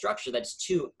much structure. That's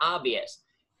too obvious.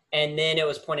 And then it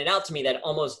was pointed out to me that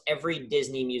almost every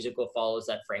Disney musical follows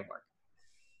that framework.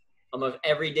 Almost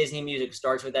every Disney music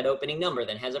starts with that opening number,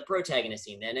 then has a protagonist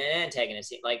scene, then an antagonist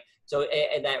scene. Like, so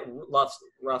that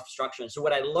rough structure. And so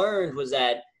what I learned was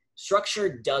that structure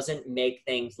doesn't make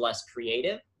things less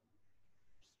creative.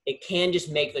 It can just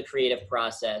make the creative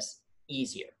process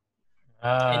easier.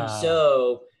 And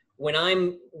so when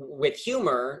I'm with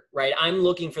humor, right, I'm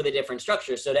looking for the different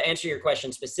structures. So to answer your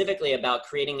question specifically about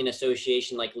creating an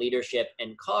association like leadership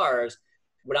and cars,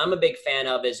 what I'm a big fan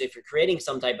of is if you're creating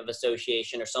some type of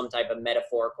association or some type of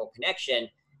metaphorical connection,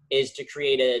 is to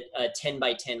create a 10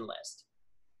 by 10 list.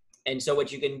 And so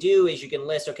what you can do is you can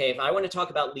list, okay, if I want to talk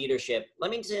about leadership,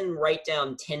 let me then write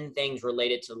down 10 things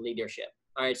related to leadership.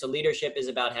 All right, so leadership is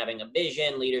about having a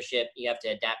vision. Leadership, you have to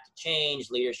adapt to change.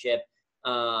 Leadership,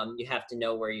 you have to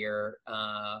know where you're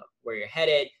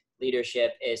headed.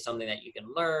 Leadership is something that you can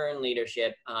learn.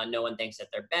 Leadership, no one thinks that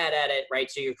they're bad at it, right?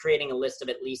 So you're creating a list of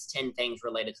at least 10 things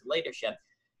related to leadership.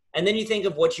 And then you think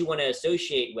of what you want to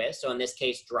associate with. So in this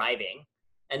case, driving.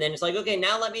 And then it's like, okay,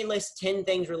 now let me list 10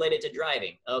 things related to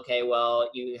driving. Okay, well,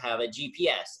 you have a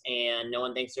GPS and no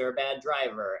one thinks you're a bad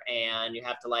driver. And you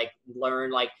have to like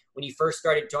learn, like when you first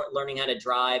started learning how to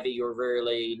drive, you were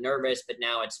really nervous, but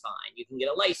now it's fine. You can get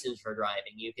a license for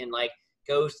driving. You can like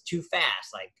go too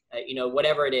fast, like,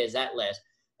 whatever it is, that list.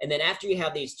 And then after you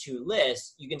have these two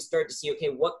lists, you can start to see, okay,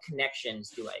 what connections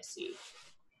do I see?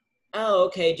 Oh,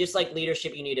 okay, just like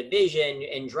leadership, you need a vision.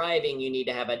 In driving, you need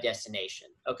to have a destination.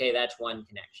 Okay, that's one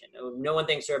connection. No one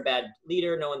thinks they're a bad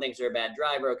leader. No one thinks they're a bad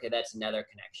driver. Okay, that's another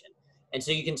connection. And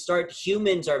so you can start,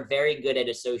 humans are very good at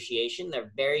association.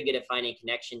 They're very good at finding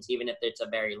connections, even if it's a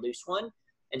very loose one.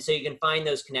 And so you can find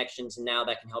those connections, and now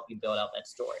that can help you build out that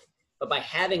story. But by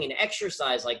having an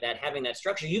exercise like that, having that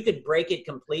structure, you could break it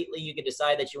completely. You could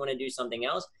decide that you want to do something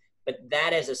else. But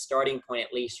that as a starting point,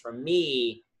 at least for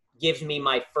me, gives me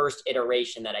my first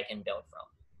iteration that I can build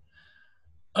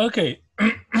from. Okay.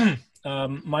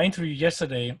 My interview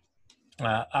yesterday,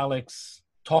 Alex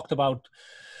talked about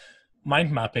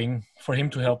mind mapping for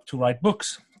him to help to write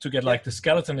books, to get like the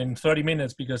skeleton in 30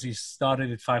 minutes because he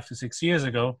started it 5 to 6 years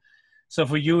ago. So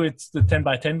for you, it's the 10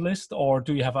 by 10 list, or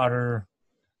do you have other?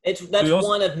 That's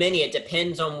one of many. It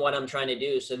depends on what I'm trying to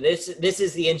do. So this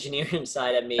is the engineering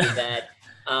side of me that,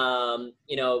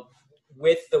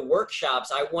 with the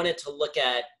workshops, I wanted to look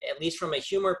at least from a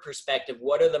humor perspective,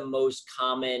 what are the most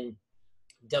common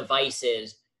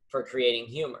devices for creating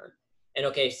humor? And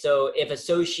okay, so if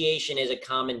association is a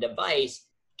common device,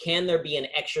 can there be an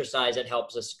exercise that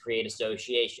helps us create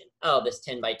association? Oh, this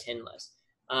 10 by 10 list.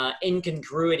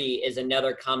 Incongruity is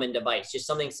another common device. Just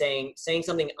something saying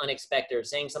something unexpected or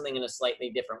saying something in a slightly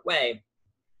different way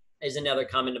is another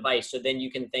common device. So then you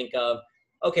can think of,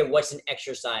 okay, what's an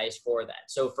exercise for that?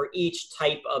 So for each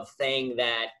type of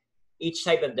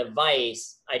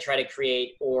device, I try to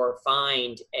create or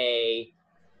find a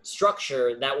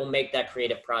structure that will make that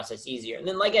creative process easier. And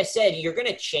then, like I said, you're going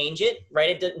to change it,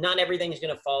 right? Not everything is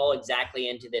going to fall exactly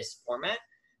into this format.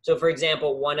 So for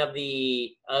example, one of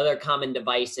the other common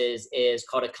devices is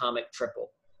called a comic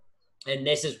triple. And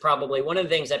this is probably one of the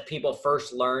things that people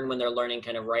first learn when they're learning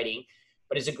kind of writing,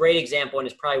 but it's a great example and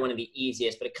it's probably one of the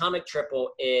easiest. But a comic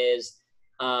triple is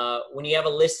when you have a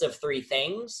list of 3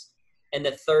 things and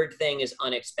the third thing is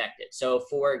unexpected. So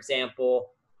for example,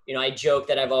 I joke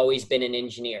that I've always been an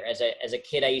engineer. As a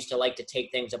kid, I used to like to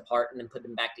take things apart and then put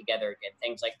them back together again.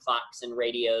 Things like clocks and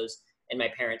radios and my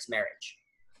parents' marriage.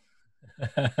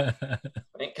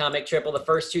 Right? Comic triple, the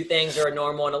first 2 things are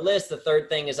normal on a list. The third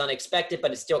thing is unexpected,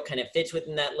 but it still kind of fits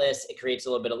within that list. It creates a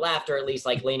little bit of laughter, at least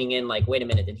like leaning in like, wait a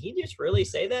minute, did he just really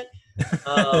say that?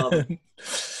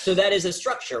 So that is a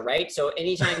structure, right? So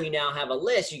anytime you now have a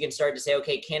list, you can start to say,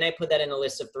 okay, can I put that in a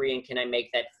list of 3 and can I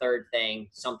make that third thing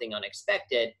something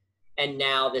unexpected? And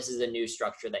now this is a new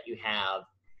structure that you have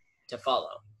to follow.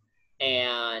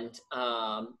 And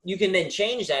you can then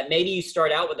change that. Maybe you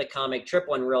start out with a comic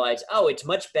triple and realize, oh, it's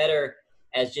much better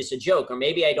as just a joke, or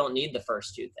maybe I don't need the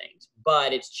first 2 things,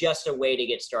 but it's just a way to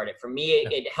get started. For me,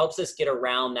 it helps us get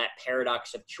around that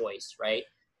paradox of choice, right?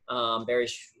 Barry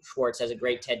Schwartz has a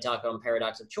great TED Talk on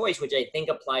paradox of choice, which I think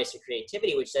applies to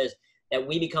creativity, which says that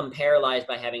we become paralyzed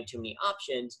by having too many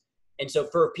options. And so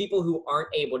for people who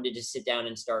aren't able to just sit down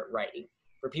and start writing,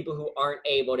 for people who aren't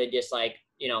able to just like,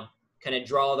 kind of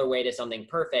draw their way to something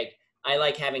perfect, I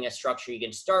like having a structure you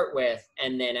can start with.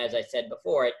 And then, as I said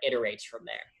before, it iterates from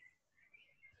there.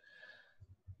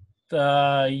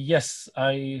 Yes,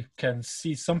 I can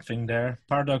see something there.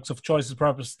 Paradox of choice is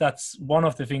purpose. That's one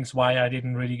of the things why I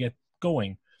didn't really get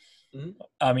going. Mm-hmm.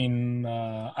 I mean,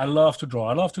 I love to draw.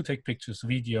 I love to take pictures,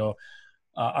 video.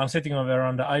 I'm sitting on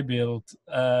veranda. I build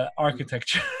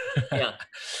architecture. Yeah.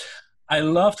 I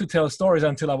love to tell stories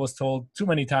until I was told too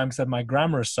many times that my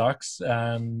grammar sucks,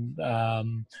 and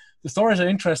the stories are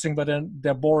interesting, but then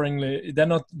they're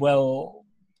not well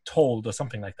told or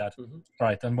something like that,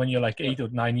 right? And when you're like 8 or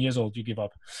 9 years old, you give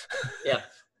up. Yeah,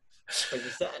 which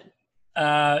is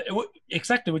sad.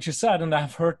 Exactly, which is sad, and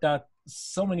I've heard that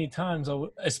so many times.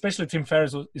 Especially Tim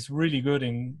Ferriss is really good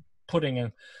in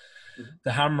putting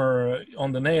the hammer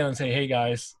on the nail and say, "Hey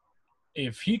guys,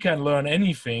 if he can learn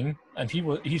anything, and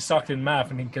he sucked in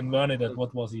math, and he can learn it at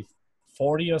what was he,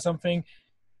 40 or something,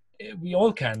 we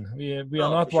all can. We are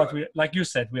not what we, like you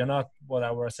said, we are not what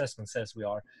our assessment says we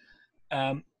are.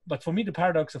 But for me, the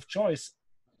paradox of choice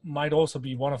might also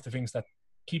be one of the things that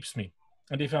keeps me.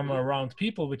 And if I'm around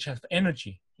people which have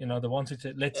energy, the ones who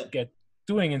say, let's get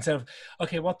doing, instead of,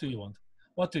 okay, what do you want?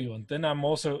 What do you want? Then I'm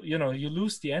also, you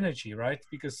lose the energy, right?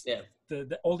 Because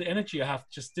all the energy you have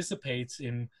just dissipates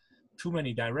in too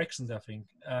many directions, I think.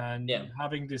 And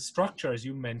having this structure, as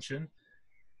you mentioned,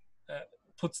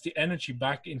 puts the energy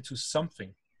back into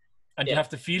something. And you have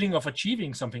the feeling of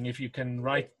achieving something. If you can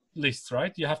write lists,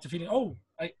 right? You have the feeling, oh,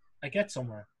 I get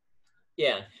somewhere.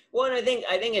 Yeah. Well, and I think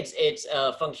it's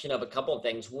a function of a couple of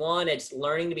things. One, it's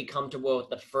learning to be comfortable with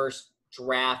the first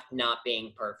draft not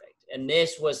being perfect. And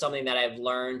this was something that I've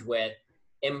learned with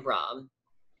improv.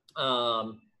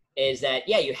 Is that,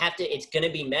 you have to, it's going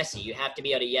to be messy. You have to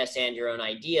be able to yes and your own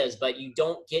ideas, but you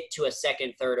don't get to a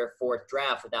second, third, or fourth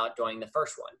draft without doing the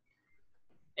first one.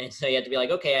 And so you have to be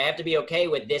like, okay, I have to be okay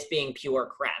with this being pure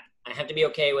crap. I have to be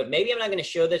okay with, maybe I'm not going to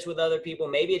show this with other people.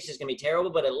 Maybe it's just going to be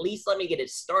terrible, but at least let me get it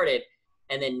started.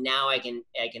 And then now I can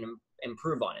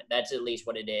improve on it. That's at least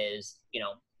what it is,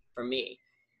 for me.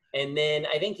 And then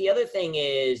I think the other thing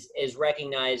is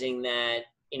recognizing that,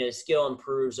 skill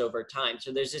improves over time.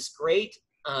 So there's this great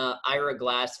Ira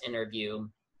Glass interview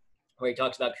where he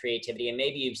talks about creativity, and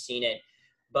maybe you've seen it,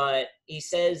 but he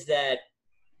says that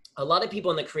a lot of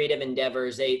people in the creative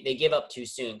endeavors, they give up too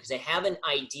soon because they have an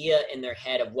idea in their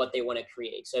head of what they want to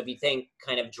create. So if you think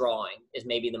kind of drawing is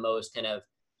maybe the most kind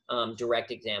of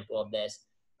direct example of this,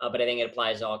 but I think it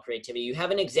applies to all creativity. You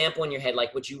have an example in your head,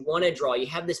 like what you want to draw. You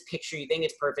have this picture, you think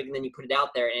it's perfect, and then you put it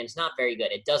out there and it's not very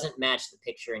good. It doesn't match the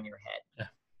picture in your head. Yeah.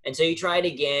 And so you try it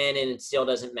again and it still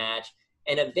doesn't match.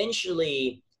 And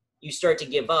eventually you start to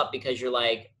give up because you're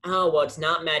like, oh, well, it's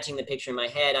not matching the picture in my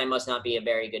head. I must not be a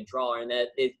very good drawer. And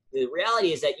the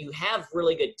reality is that you have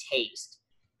really good taste.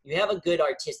 You have a good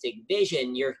artistic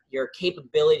vision. Your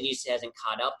capabilities hasn't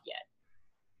caught up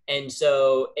yet. And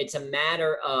so it's a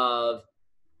matter of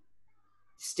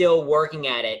still working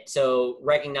at it. So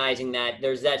recognizing that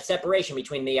there's that separation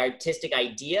between the artistic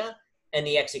idea and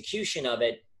the execution of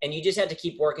it. And you just have to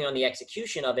keep working on the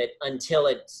execution of it until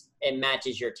it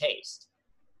matches your taste.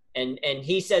 And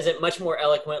he says it much more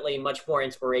eloquently, much more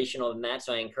inspirational than that.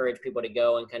 So I encourage people to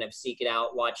go and kind of seek it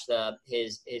out, watch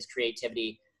his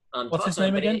creativity. What's his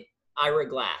name again? Ira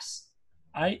Glass.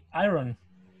 Ira.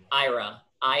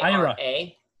 IRA.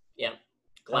 Yeah.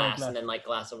 Glass, and then like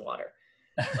glass of water.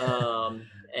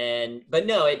 But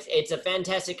no, it's a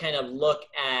fantastic kind of look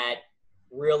at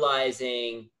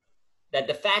realizing that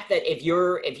the fact that if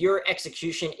your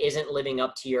execution isn't living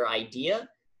up to your idea,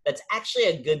 that's actually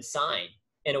a good sign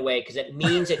in a way, because it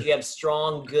means that you have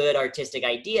strong, good artistic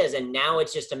ideas, and now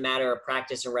it's just a matter of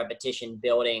practice and repetition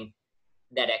building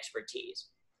that expertise.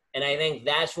 And I think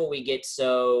that's what we get.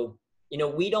 So,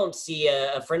 we don't see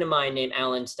a friend of mine named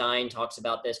Alan Stein talks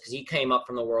about this because he came up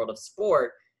from the world of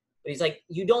sport, but he's like,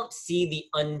 you don't see the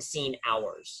unseen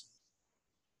hours.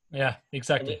 Yeah,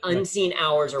 exactly. And the unseen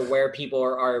hours are where people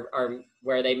are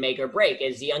where they make or break,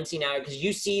 is the unseen hour, because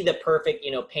you see the perfect,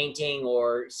 painting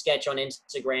or sketch on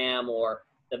Instagram or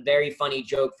the very funny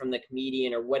joke from the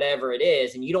comedian or whatever it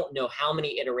is, and you don't know how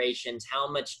many iterations, how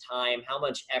much time, how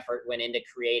much effort went into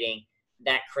creating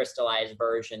that crystallized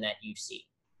version that you see.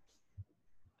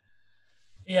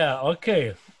 Yeah,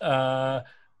 okay. I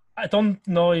don't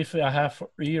know if I have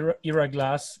Ira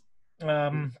Glass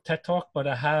TED Talk, but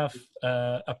I have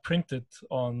a printed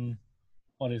on,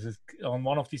 what is it, on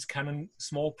one of these Canon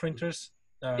small printers.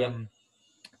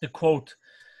 The quote,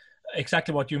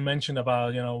 exactly what you mentioned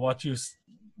about,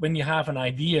 when you have an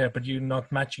idea but you're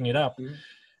not matching it up.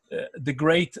 The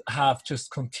great have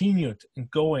just continued and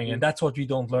going, and that's what we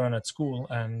don't learn at school.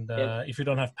 And if you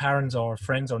don't have parents or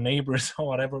friends or neighbors or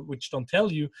whatever which don't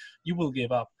tell you, you will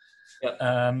give up.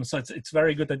 So it's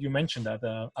very good that you mentioned that.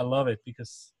 I love it,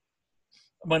 because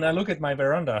when I look at my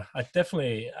veranda, I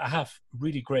have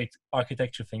really great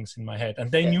architecture things in my head,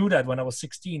 and they knew that when I was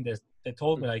 16. They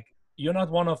told me, like, you're not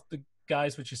one of the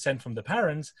guys which is sent from the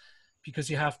parents, because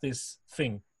you have this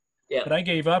thing. Yeah. but I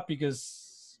gave up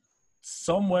because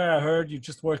somewhere I heard you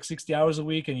just work 60 hours a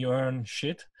week and you earn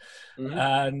shit. Mhm.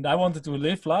 And I wanted to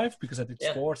live life because I did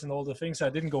Yeah. sports and all the things. I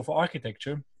didn't go for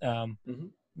architecture.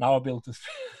 Mhm. Now I built this.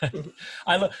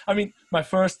 I mean, my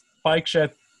first bike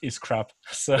shed is crap.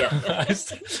 So Yeah.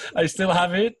 I still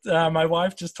have it. My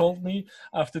wife just told me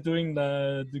after doing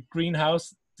the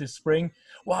greenhouse this spring,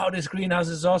 wow, this greenhouse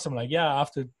is awesome. Like, yeah,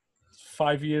 after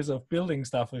 5 years of building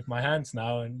stuff with my hands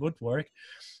now and woodwork,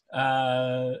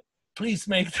 please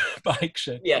make the bike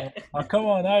shed. Yeah. Oh, come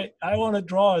on, I want to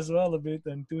draw as well a bit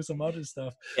and do some other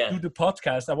stuff. Yeah. Do the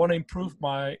podcast. I want to improve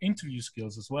my interview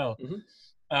skills as well.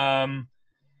 Mhm.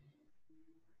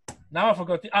 Now I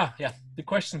forgot the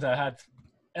questions I had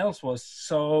else was,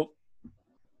 so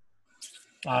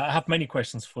I have many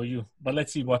questions for you, but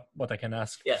let's see what I can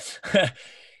ask. Yeah.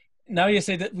 Now you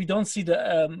say that we don't see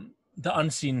the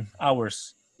unseen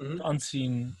hours, Mhm. the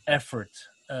unseen effort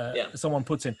Yeah. someone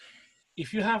puts in.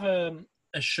 If you have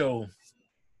a show,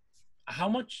 how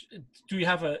much do you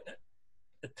have a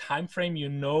time frame? You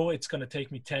know it's going to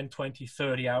take me 10, 20,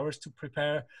 30 hours to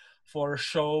prepare for a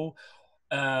show,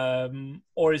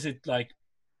 or is it like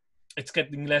it's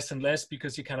getting less and less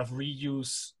because you kind of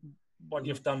reuse what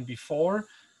you've done before,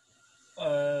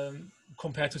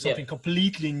 compared to something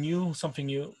completely new, something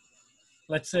you,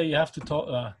 let's say you have to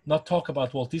talk, not talk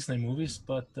about Walt Disney movies,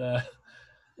 but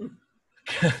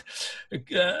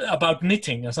about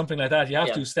knitting or something like that. You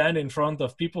have to stand in front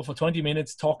of people for 20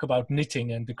 minutes, talk about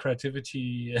knitting and the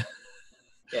creativity.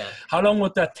 Yeah. How long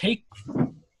would that take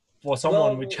for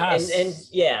someone which has?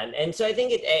 And so I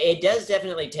think it does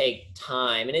definitely take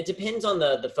time, and it depends on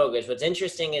the focus. What's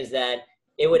interesting is that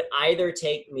it would either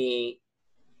take me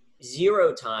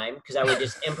 0 time because I would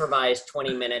just improvise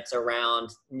 20 minutes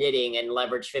around knitting and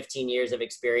leverage 15 years of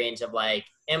experience of like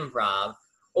improv,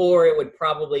 or it would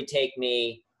probably take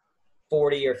me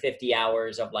 40 or 50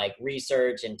 hours of like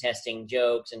research and testing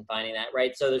jokes and finding that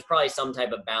right. So there's probably some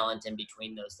type of balance in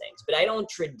between those things, but I don't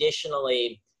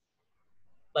traditionally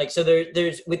like, so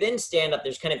there's within stand-up,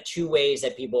 there's kind of 2 ways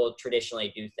that people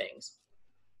traditionally do things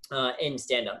in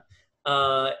stand-up.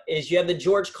 Is you have the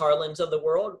George Carlins of the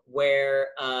world where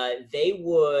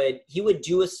he would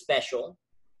do a special,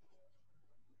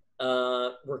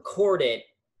 record it,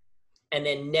 and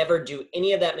then never do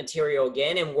any of that material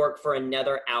again and work for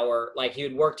another hour. Like he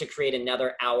would work to create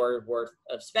another hour worth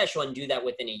of special and do that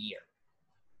within a year.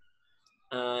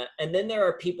 And then there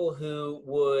are people who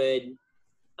would,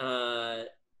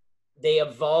 they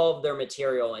evolve their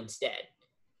material instead.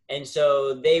 And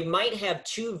so they might have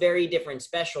 2 very different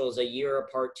specials, a year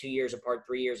apart, 2 years apart,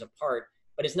 3 years apart,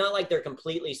 but it's not like they're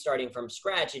completely starting from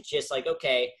scratch. It's just like,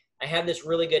 okay, I have this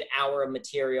really good hour of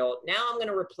material. Now I'm going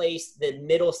to replace the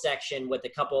middle section with a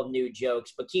couple of new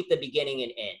jokes, but keep the beginning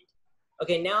and end.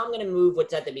 Okay, now I'm going to move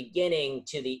what's at the beginning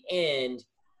to the end,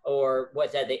 or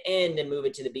what's at the end and move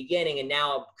it to the beginning, and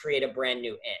now I'll create a brand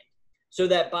new end. So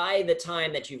that by the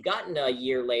time that you've gotten a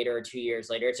year later or 2 years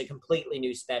later, it's a completely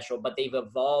new special, but they've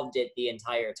evolved it the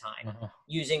entire time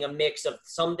using a mix of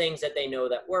some things that they know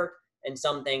that work and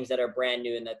some things that are brand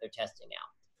new and that they're testing out.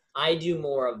 I do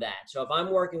more of that. So if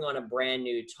I'm working on a brand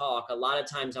new talk, a lot of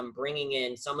times I'm bringing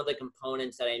in some of the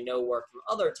components that I know work from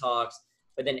other talks,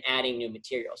 but then adding new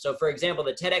material. So for example,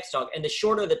 the TEDx talk, and the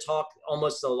shorter the talk,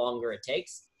 almost the longer it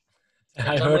takes.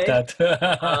 I heard that.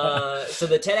 So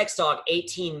the TEDx talk,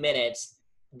 18 minutes,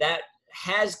 that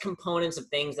has components of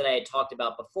things that I had talked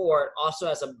about before. It also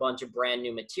has a bunch of brand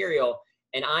new material.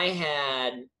 And I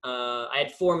had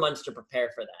 4 months to prepare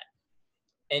for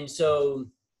that. And so,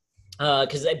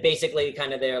 because basically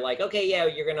kind of they're like, okay, yeah,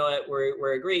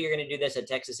 we're agree, you're gonna do this at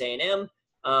Texas A&M.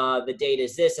 The date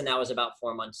is this, and that was about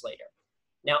 4 months later.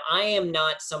 Now, I am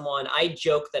not someone, I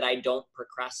joke that I don't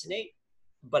procrastinate,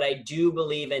 but I do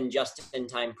believe in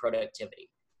just-in-time productivity.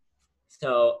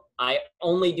 So I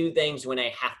only do things when I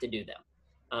have to do them.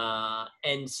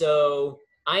 And so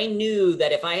I knew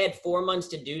that if I had 4 months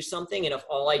to do something, and if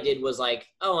all I did was like,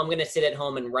 oh, I'm going to sit at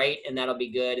home and write and that'll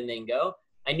be good and then go,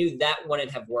 I knew that wouldn't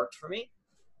have worked for me.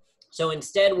 So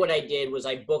instead, what I did was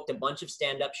I booked a bunch of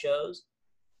stand-up shows.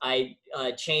 I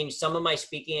changed some of my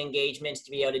speaking engagements to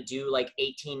be able to do like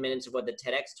 18 minutes of what the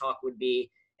TEDx talk would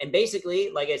be. And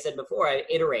basically, like I said before, I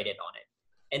iterated on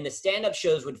it. And the stand-up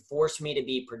shows would force me to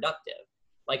be productive.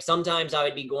 Like sometimes I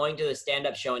would be going to the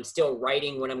stand-up show and still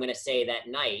writing what I'm going to say that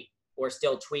night, or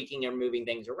still tweaking or moving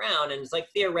things around. And it's like,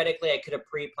 theoretically, I could have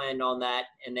pre-planned on that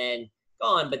and then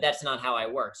gone, but that's not how I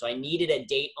work. So I needed a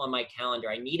date on my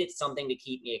calendar. I needed something to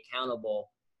keep me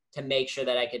accountable to make sure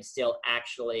that I could still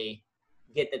actually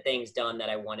get the things done that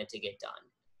I wanted to get done.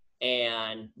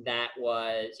 And that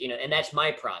was, and that's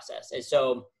my process. And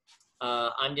so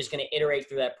I'm just going to iterate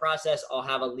through that process. I'll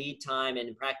have a lead time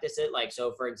and practice it. Like,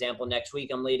 so for example, next week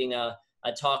I'm leading a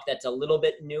talk that's a little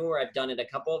bit newer. I've done it a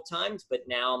couple of times, but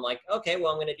now I'm like, okay,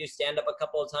 well, I'm going to do stand up a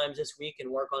couple of times this week and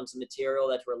work on some material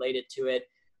that's related to it.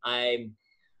 I'm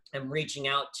reaching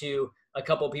out to a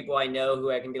couple of people I know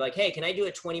who I can be like, hey, can I do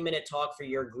a 20-minute talk for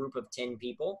your group of 10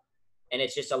 people? And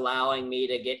it's just allowing me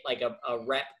to get like a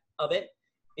rep of it.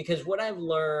 Because what I've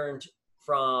learned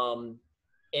from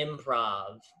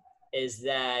improv is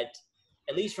that,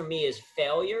 at least for me, is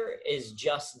failure is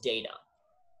just data.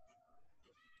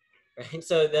 Right?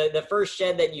 So the first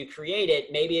shed that you created,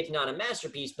 maybe it's not a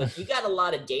masterpiece, but you got a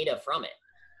lot of data from it.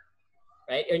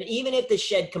 Right? And even if the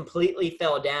shed completely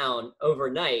fell down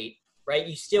overnight, right,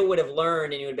 you still would have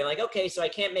learned, and you would have been like, okay, so I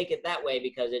can't make it that way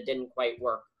because it didn't quite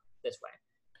work this way.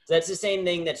 So that's the same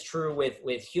thing that's true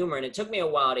with humor. And it took me a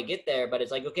while to get there, but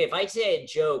it's like, okay, if I say a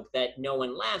joke that no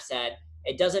one laughs at,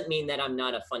 it doesn't mean that I'm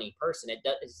not a funny person.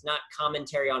 It's not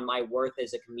commentary on my worth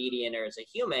as a comedian or as a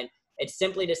human. It's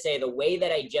simply to say the way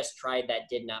that I just tried that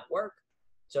did not work.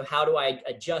 So how do I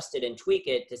adjust it and tweak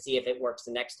it to see if it works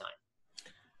the next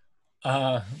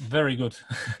time? Very good.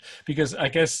 Because I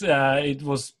guess it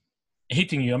was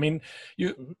hitting you. I mean,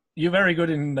 you're very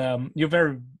good in, you're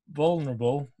very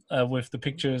vulnerable with the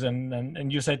pictures,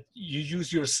 and you said you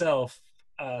use yourself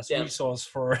as resource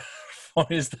for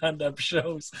his stand-up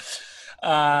shows.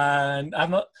 And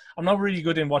I'm not really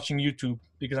good in watching YouTube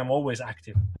because I'm always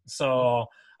active. So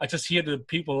I just hear the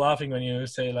people laughing when you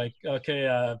say like,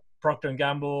 okay, Procter and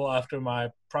Gamble, after my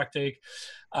practic,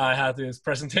 I had this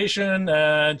presentation,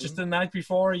 and just the night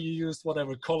before you used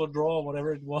whatever color draw,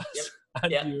 whatever it was,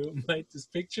 and you made this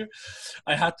picture.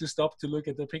 I had to stop to look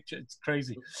at the picture. It's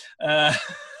crazy.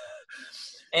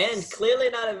 And clearly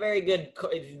not a very good,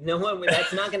 no one,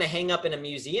 that's not going to hang up in a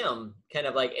museum kind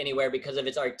of like anywhere because of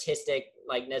its artistic,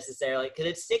 like necessarily, because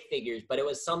it's stick figures, but it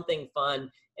was something fun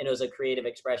and it was a creative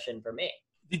expression for me.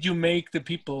 Did you make the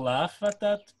people laugh at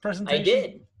that presentation? I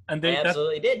did. And I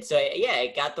absolutely did. So yeah,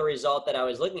 it got the result that I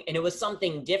was looking, and it was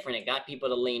something different. It got people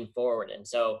to lean forward. And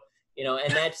so,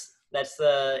 and that's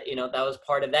the, that was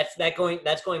part of that's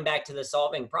going back to the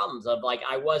solving problems of like,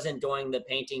 I wasn't doing the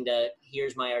painting to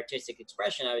here's my artistic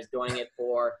expression. I was doing it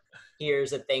for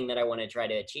here's a thing that I want to try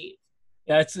to achieve.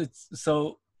 Yeah. It's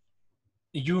so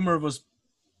humor was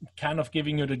kind of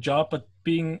giving you the job, but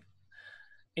being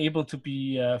able to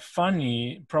be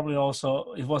funny, probably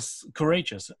also, it was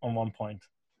courageous on one point.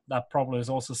 That probably is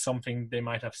also something they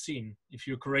might have seen. If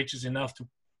you're courageous enough to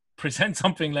present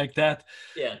something like that.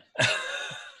 Yeah.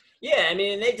 Yeah, I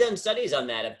mean, they've done studies on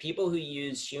that of people who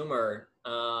use humor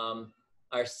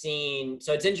are seen.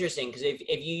 So it's interesting because if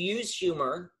you use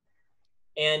humor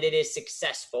and it is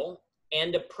successful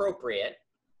and appropriate,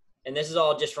 and this is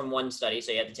all just from one study,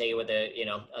 so you have to take it with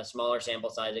a smaller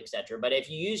sample size, etc. But if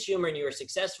you use humor and you are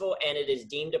successful and it is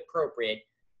deemed appropriate,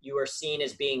 you are seen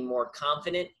as being more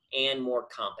confident and more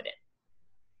competent.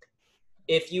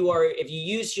 If you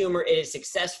use humor, it is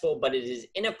successful, but it is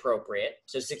inappropriate.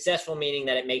 So successful meaning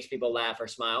that it makes people laugh or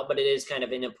smile, but it is kind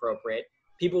of inappropriate.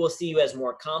 People will see you as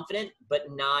more confident,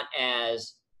 but not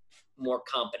as more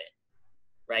competent,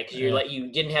 right? Because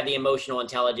you didn't have the emotional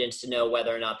intelligence to know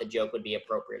whether or not the joke would be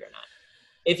appropriate or not.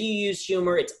 If you use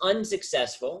humor, it's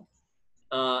unsuccessful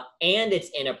and it's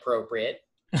inappropriate.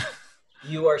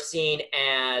 You are seen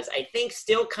as, I think,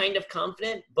 still kind of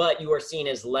confident, but you are seen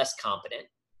as less competent.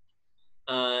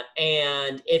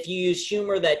 And if you use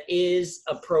humor that is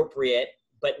appropriate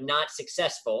but not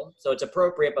successful, so it's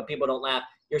appropriate but people don't laugh,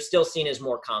 you're still seen as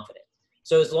more confident.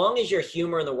 So as long as your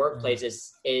humor in the workplace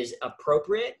is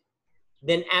appropriate,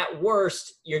 then at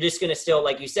worst, you're just going to still,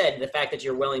 like you said, the fact that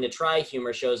you're willing to try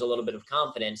humor shows a little bit of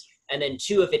confidence. And then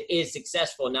two, if it is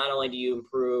successful, not only do you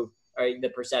improve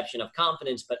the perception of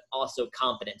confidence, but also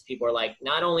competence. People are like,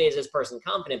 not only is this person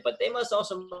confident, but they must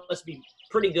be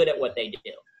pretty good at what they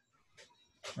do.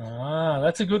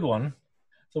 That's a good one.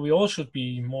 So we all should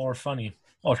be more funny,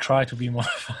 or try to be more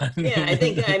funny. Yeah,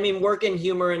 I mean, work in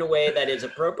humor in a way that is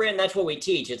appropriate, and that's what we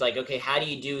teach. It's like, okay, how do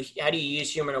you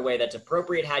use humor in a way that's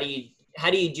appropriate? How do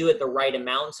you do it the right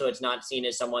amount so it's not seen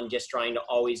as someone just trying to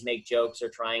always make jokes or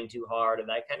trying too hard or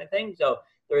that kind of thing? So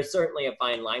there is certainly a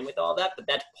fine line with all that, but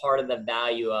that's part of the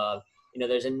value of,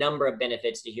 there's a number of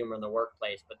benefits to humor in the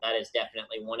workplace, but that is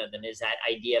definitely one of them, is that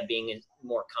idea of being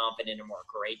more confident and more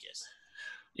courageous.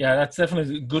 Yeah, that's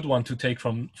definitely a good one to take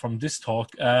from this talk.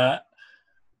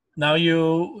 Now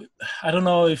I don't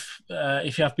know if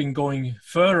you have been going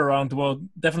further around the world,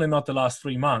 definitely not the last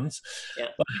 3 months. Yeah.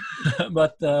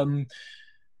 But I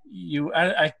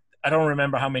don't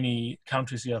remember how many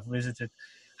countries you have visited.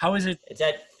 How is it?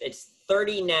 It's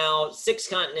 30 now, 6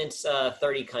 continents,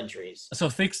 30 countries. So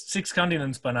six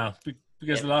continents by now,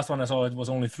 because Yep. the last one I saw, it was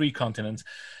only 3 continents.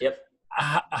 Yep.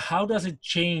 How does it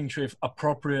change with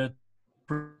appropriate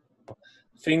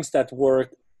things that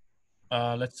work?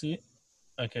 Let's see.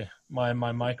 Okay,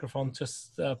 my microphone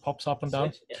just pops up and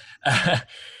down. Switch? Yeah.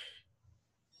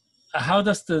 How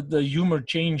does the humor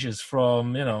changes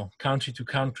from, you know, country to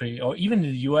country, or even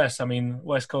in the US? I mean,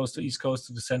 West Coast to East Coast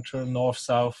to the Central, North,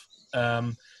 South.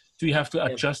 Do you have to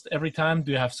adjust every time?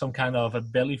 Do you have some kind of a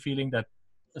belly feeling that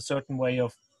a certain way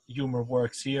of humor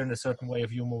works here and a certain way of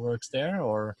humor works there,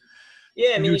 or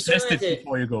Yeah, I do mean, you you certainly test have it to.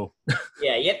 before you go?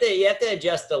 Yeah, you have to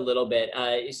adjust a little bit.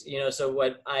 You know, so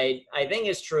what I think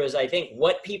is true is I think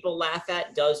what people laugh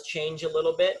at does change a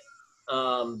little bit,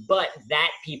 but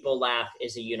that people laugh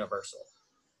is a universal,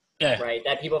 Yeah. right?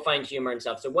 That people find humor and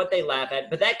stuff. So what they laugh at,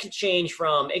 but that could change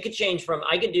from. It could change from.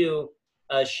 I could do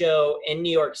a show in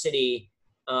New York City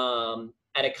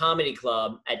at a comedy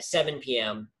club at 7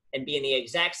 p.m. and be in the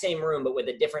exact same room but with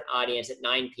a different audience at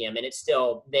 9 p.m. and it's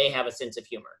still they have a sense of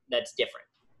humor that's different.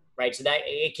 Right, so that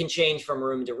it can change from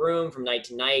room to room, from night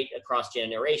to night, across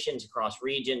generations, across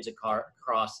regions,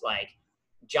 across like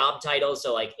job titles.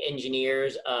 So like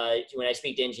engineers, when I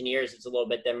speak to engineers, it's a little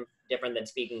bit different than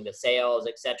speaking to sales,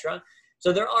 etc.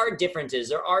 So there are differences.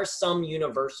 There are some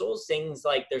universals, things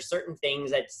like there's certain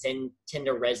things that tend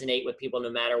to resonate with people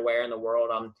no matter where in the world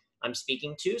I'm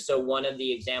speaking to. So one of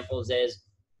the examples is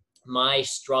my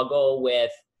struggle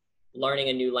with learning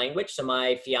a new language. So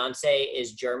my fiance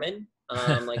is German.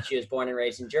 Like she was born and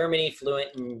raised in Germany,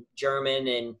 fluent in German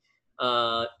and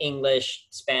English,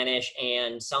 Spanish,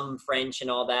 and some French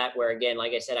and all that, where again,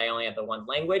 like I said, I only have the one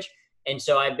language. And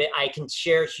so I can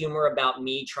share humor about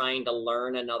me trying to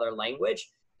learn another language.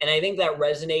 And I think that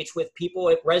resonates with people.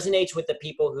 It resonates with the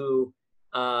people who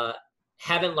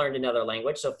haven't learned another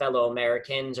language. So fellow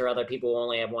Americans or other people who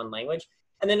only have one language.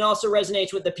 And then it also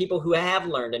resonates with the people who have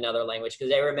learned another language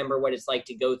because they remember what it's like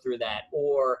to go through that,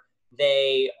 or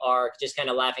they are just kind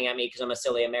of laughing at me because I'm a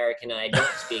silly American and I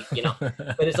don't speak, you know.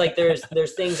 But it's like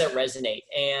there's things that resonate,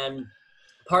 and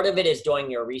part of it is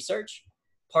doing your research,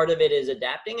 part of it is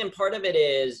adapting, and part of it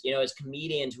is, you know, as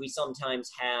comedians, we sometimes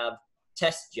have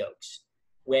test jokes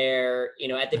where, you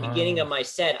know, at the beginning of my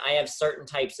set, I have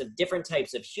different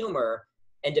types of humor,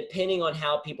 and depending on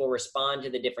how people respond to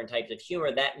the different types of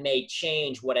humor, that may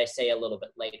change what I say a little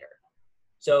bit later.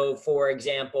 So, for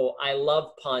example, I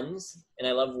love puns and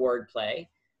I love wordplay,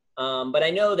 but I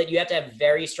know that you have to have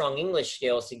very strong English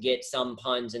skills to get some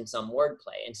puns and some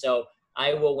wordplay. And so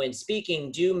I will, when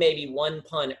speaking, do maybe one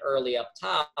pun early up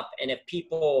top, and if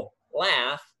people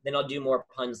laugh, then I'll do more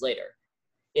puns later.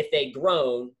 If they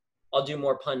groan, I'll do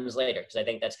more puns later because I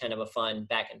think that's kind of a fun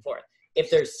back and forth.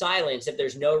 If there's silence, if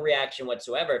there's no reaction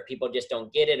whatsoever, if people just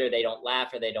don't get it or they don't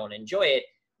laugh or they don't enjoy it,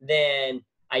 then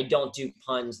I don't do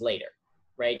puns later.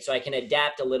 Right, so I can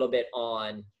adapt a little bit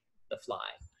on the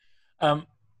fly.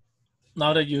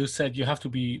 Now that you said you have to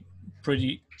be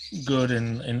pretty good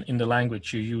in the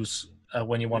language you use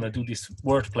when you want to do these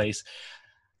wordplays,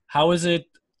 how is it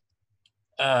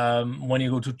when you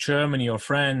go to Germany or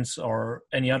France or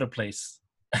any other place?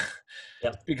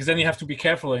 Yep. Because then you have to be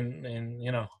careful in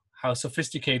you know how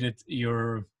sophisticated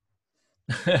your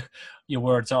your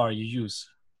words are you use.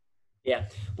 Yeah.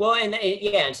 Well, and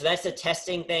so that's a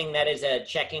testing thing. That is a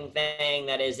checking thing.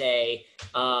 That is a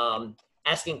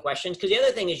asking questions. Because the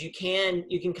other thing is you can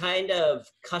kind of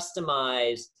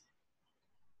customize.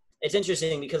 It's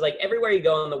interesting because like everywhere you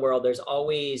go in the world, there's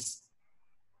always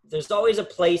a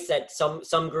place that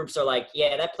some groups are like,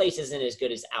 yeah, that place isn't as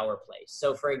good as our place.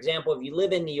 So for example, if you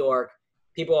live in New York,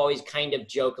 people always kind of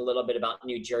joke a little bit about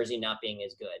New Jersey not being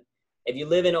as good. If you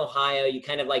live in Ohio, you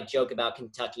kind of like joke about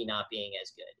Kentucky not being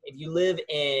as good. If you live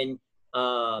in,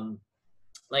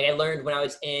 like I learned when I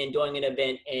was doing an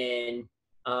event in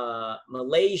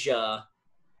Malaysia,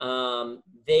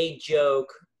 they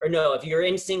joke, or no, if you're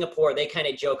in Singapore, they kind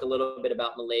of joke a little bit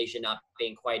about Malaysia not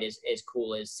being quite as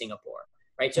cool as Singapore,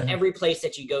 right? So every place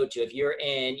that you go to, if you're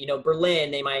in, you know,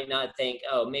 Berlin, they might not think,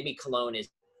 oh, maybe Cologne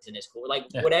isn't as cool, like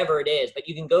whatever it is, but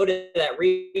you can go to that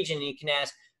region and you can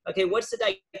ask, okay, what's the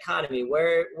dichotomy?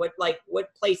 What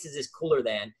places is cooler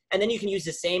than? And then you can use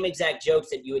the same exact jokes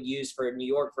that you would use for New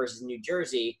York versus New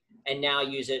Jersey, and now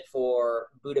use it for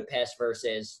Budapest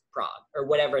versus Prague, or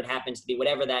whatever it happens to be,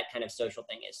 whatever that kind of social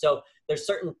thing is. So there's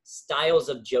certain styles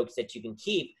of jokes that you can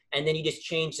keep, and then you just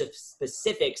change the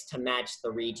specifics to match the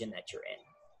region that you're in.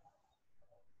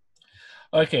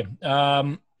 Okay,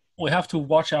 we have to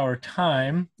watch our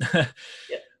time.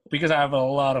 Because I have a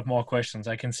lot of more questions.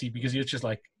 I can see, because you're just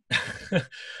like,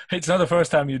 it's not the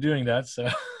first time you're doing that. So,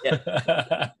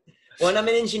 yeah. When I'm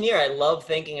an engineer, I love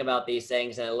thinking about these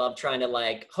things, and I love trying to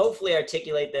like hopefully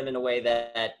articulate them in a way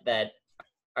that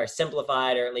are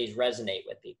simplified or at least resonate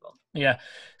with people. Yeah.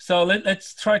 So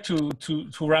let's try to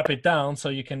wrap it down so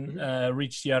you can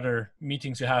reach the other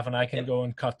meetings you have, and I can go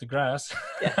and cut the grass.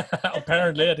 Yeah.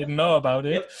 Apparently, I didn't know about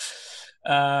it.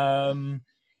 Yep.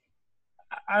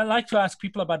 I like to ask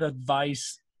people about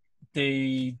advice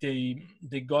they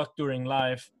got during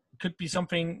life. Could be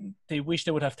something they wish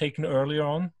they would have taken earlier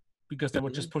on because they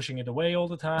were just pushing it away all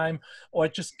the time, or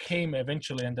it just came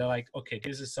eventually and they're like, okay,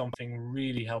 this is something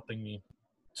really helping me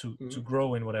to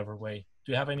grow in whatever way.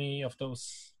 Do you have any of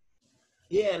those?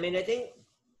 Yeah, I mean, I think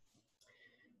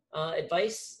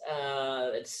advice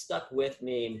that stuck with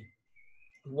me.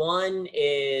 One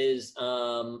is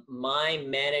my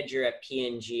manager at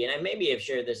P&G, and I maybe have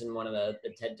shared this in one of the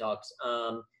TED Talks.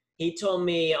 He told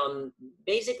me on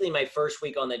basically my first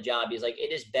week on the job, he's like,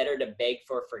 it is better to beg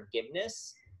for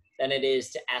forgiveness than it is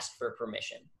to ask for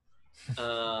permission.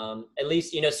 At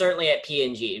least, certainly at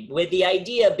P&G, with the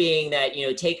idea being that,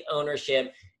 take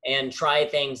ownership and try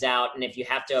things out. And if you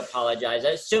have to apologize,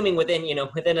 assuming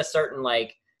within a certain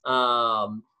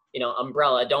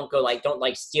umbrella,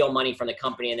 don't steal money from the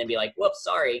company and then be like, whoops,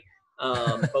 sorry.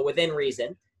 But within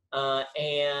reason.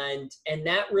 And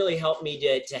that really helped me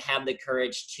to have the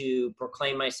courage to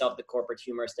proclaim myself the corporate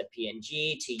humorist at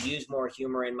P&G, to use more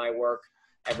humor in my work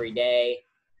every day.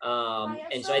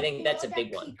 And so I think that's a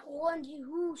big one.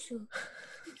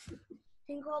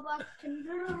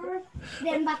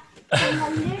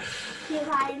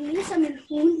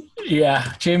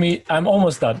 Yeah, Jamie, I'm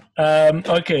almost done.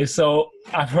 Okay, so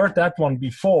I've heard that one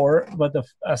before, but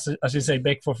as you say,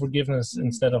 beg for forgiveness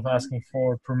instead of asking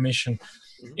for permission.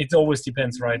 It always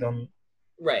depends, right, on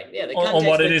yeah, on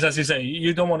what it is. As you say,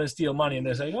 you don't want to steal money, and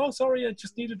they say, "Oh, sorry, I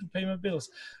just needed to pay my bills."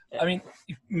 Yeah. I mean,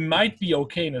 it might be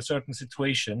okay in a certain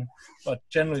situation, but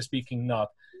generally speaking, not.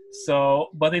 So,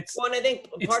 but it's I think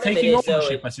it's taking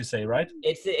ownership, as you say, right?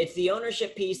 It's the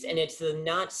ownership piece, and it's the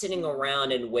not sitting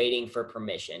around and waiting for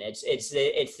permission. It's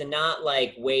the not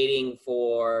like waiting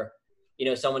for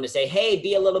someone to say, hey,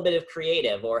 be a little bit of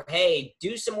creative, or hey,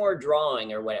 do some more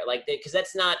drawing or whatever, like, because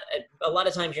that's not a lot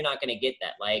of times you're not going to get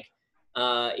that. Like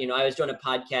I was doing a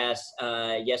podcast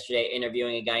yesterday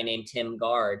interviewing a guy named Tim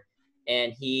Gard,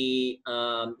 and he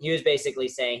was basically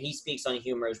saying he speaks on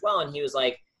humor as well, and he was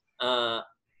like,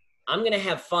 I'm going to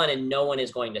have fun and no one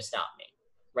is going to stop me,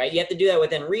 right? You have to do that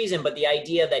within reason, but the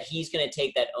idea that he's going to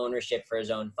take that ownership for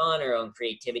his own fun or own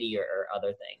creativity or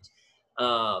other things,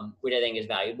 which I think is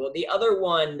valuable. The other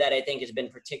one that I think has been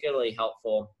particularly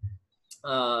helpful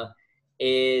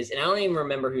is, and I don't even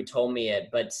remember who told me it,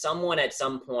 but someone at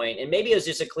some point, and maybe it was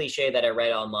just a cliche that I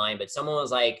read online, but someone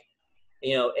was like,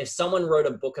 if someone wrote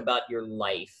a book about your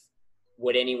life,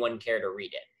 would anyone care to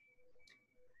read it?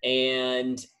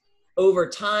 And over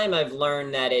time, I've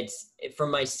learned that for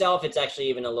myself, it's actually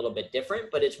even a little bit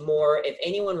different, but it's more, if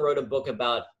anyone wrote a book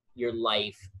about your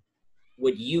life,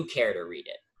 would you care to read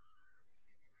it?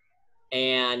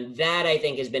 And that, I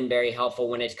think, has been very helpful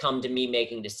when it's come to me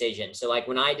making decisions. So like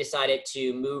when I decided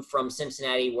to move from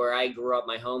Cincinnati, where I grew up,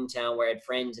 my hometown, where I had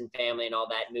friends and family and all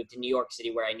that, moved to New York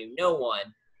City, where I knew no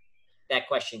one, that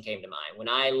question came to mind. When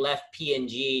I left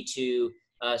P&G to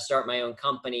start my own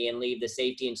company and leave the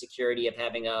safety and security of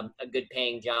having a good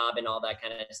paying job and all that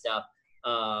kind of stuff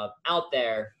out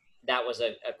there, that was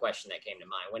a question that came to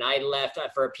mind. When I left,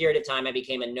 for a period of time, I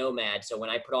became a nomad. So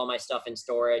when I put all my stuff in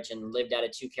storage and lived out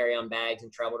of 2 carry-on bags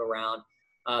and traveled around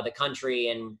the country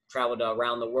and traveled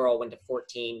around the world, went to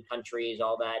 14 countries,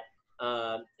 all that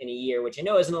in a year, which I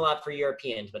know isn't a lot for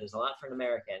Europeans, but is a lot for an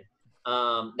American.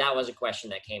 That was a question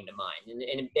that came to mind. And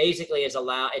it basically it's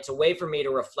a way for me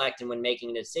to reflect, and when making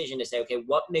a decision, to say, okay,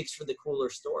 what makes for the cooler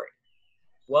story?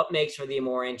 What makes for the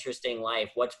more interesting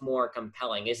life? What's more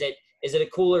compelling? Is it a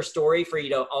cooler story for you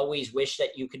to always wish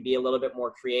that you could be a little bit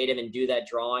more creative and do that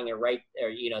drawing or write,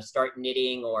 or, start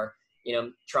knitting, or,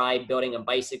 try building a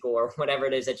bicycle or whatever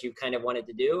it is that you kind of wanted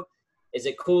to do? Is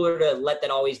it cooler to let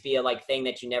that always be a thing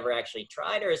that you never actually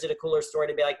tried? Or is it a cooler story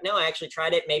to be like, no, I actually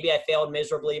tried it. Maybe I failed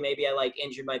miserably. Maybe I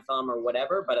injured my thumb or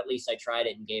whatever, but at least I tried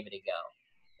it and gave it a go.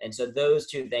 And so those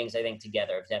two things, I think,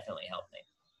 together have definitely helped me.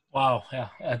 Wow. Yeah,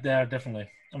 they are definitely.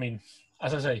 I mean,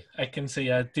 as I say, I can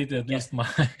say I did at least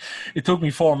it took me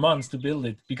 4 months to build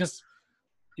it because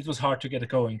it was hard to get it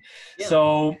going. Yeah.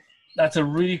 So that's a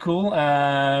really cool,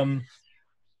 to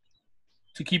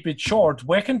keep it short,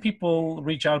 where can people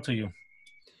reach out to you?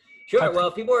 Sure. Well,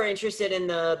 if people are interested in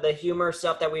the humor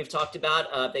stuff that we've talked about,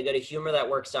 if they go to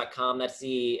humorthatworks.com, that's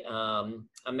the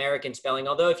American spelling.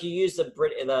 Although if you use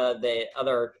the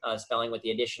other spelling with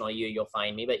the additional U, you'll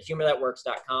find me. But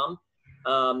humorthatworks.com.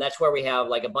 That's where we have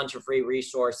like a bunch of free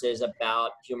resources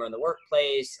about humor in the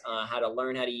workplace, how to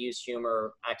learn how to use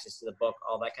humor, access to the book,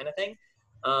 all that kind of thing.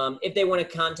 If they want to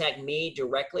contact me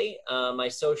directly, my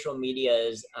social media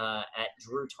is at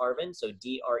Drew Tarvin, so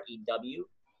DREWTAR,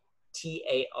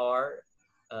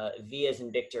 V as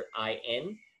in Victor,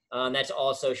 IN. That's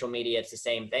all social media. It's the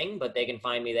same thing, but they can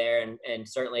find me there. And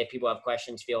certainly if people have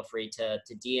questions, feel free to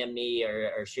DM me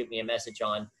or shoot me a message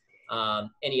on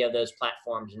any of those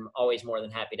platforms. I'm always more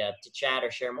than happy to chat or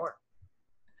share more.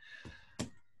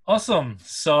 Awesome.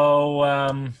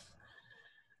 So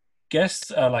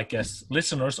guests,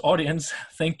 listeners, audience,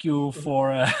 thank you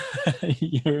for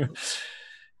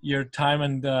your time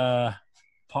and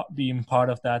being part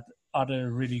of that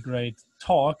other really great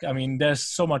talk. I mean, there's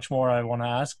so much more I want to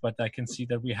ask, but I can see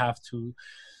that we have to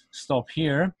stop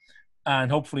here, and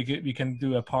hopefully we can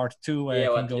do a part 2 where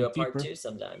we'll I have can to go do a part deeper. 2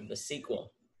 sometime, the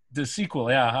sequel.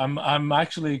 Yeah. I'm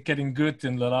actually getting good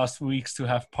in the last weeks to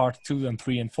have part 2 and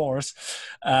 3 and 4s.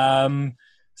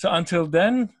 So until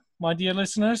then, my dear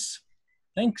listeners,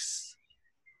 thanks.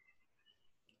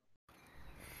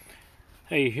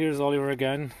 Hey, here's Oliver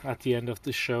again at the end of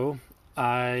the show.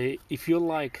 If you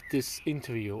like this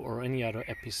interview or any other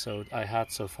episode I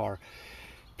had so far,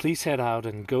 please head out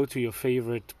and go to your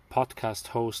favorite podcast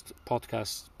host,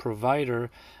 podcast provider,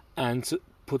 and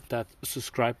put that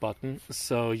subscribe button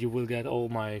so you will get all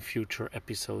my future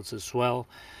episodes as well.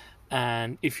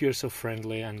 And if you're so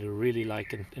friendly and you really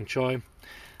like and enjoy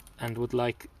and would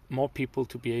like more people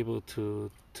to be able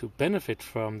to benefit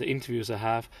from the interviews I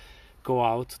have, go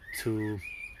out to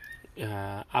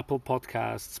Apple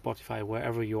Podcasts, Spotify,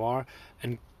 wherever you are,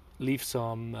 and leave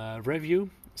some review,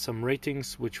 some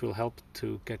ratings, which will help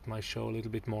to get my show a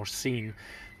little bit more seen.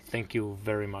 Thank you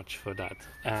very much for that,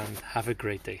 and have a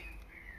great day.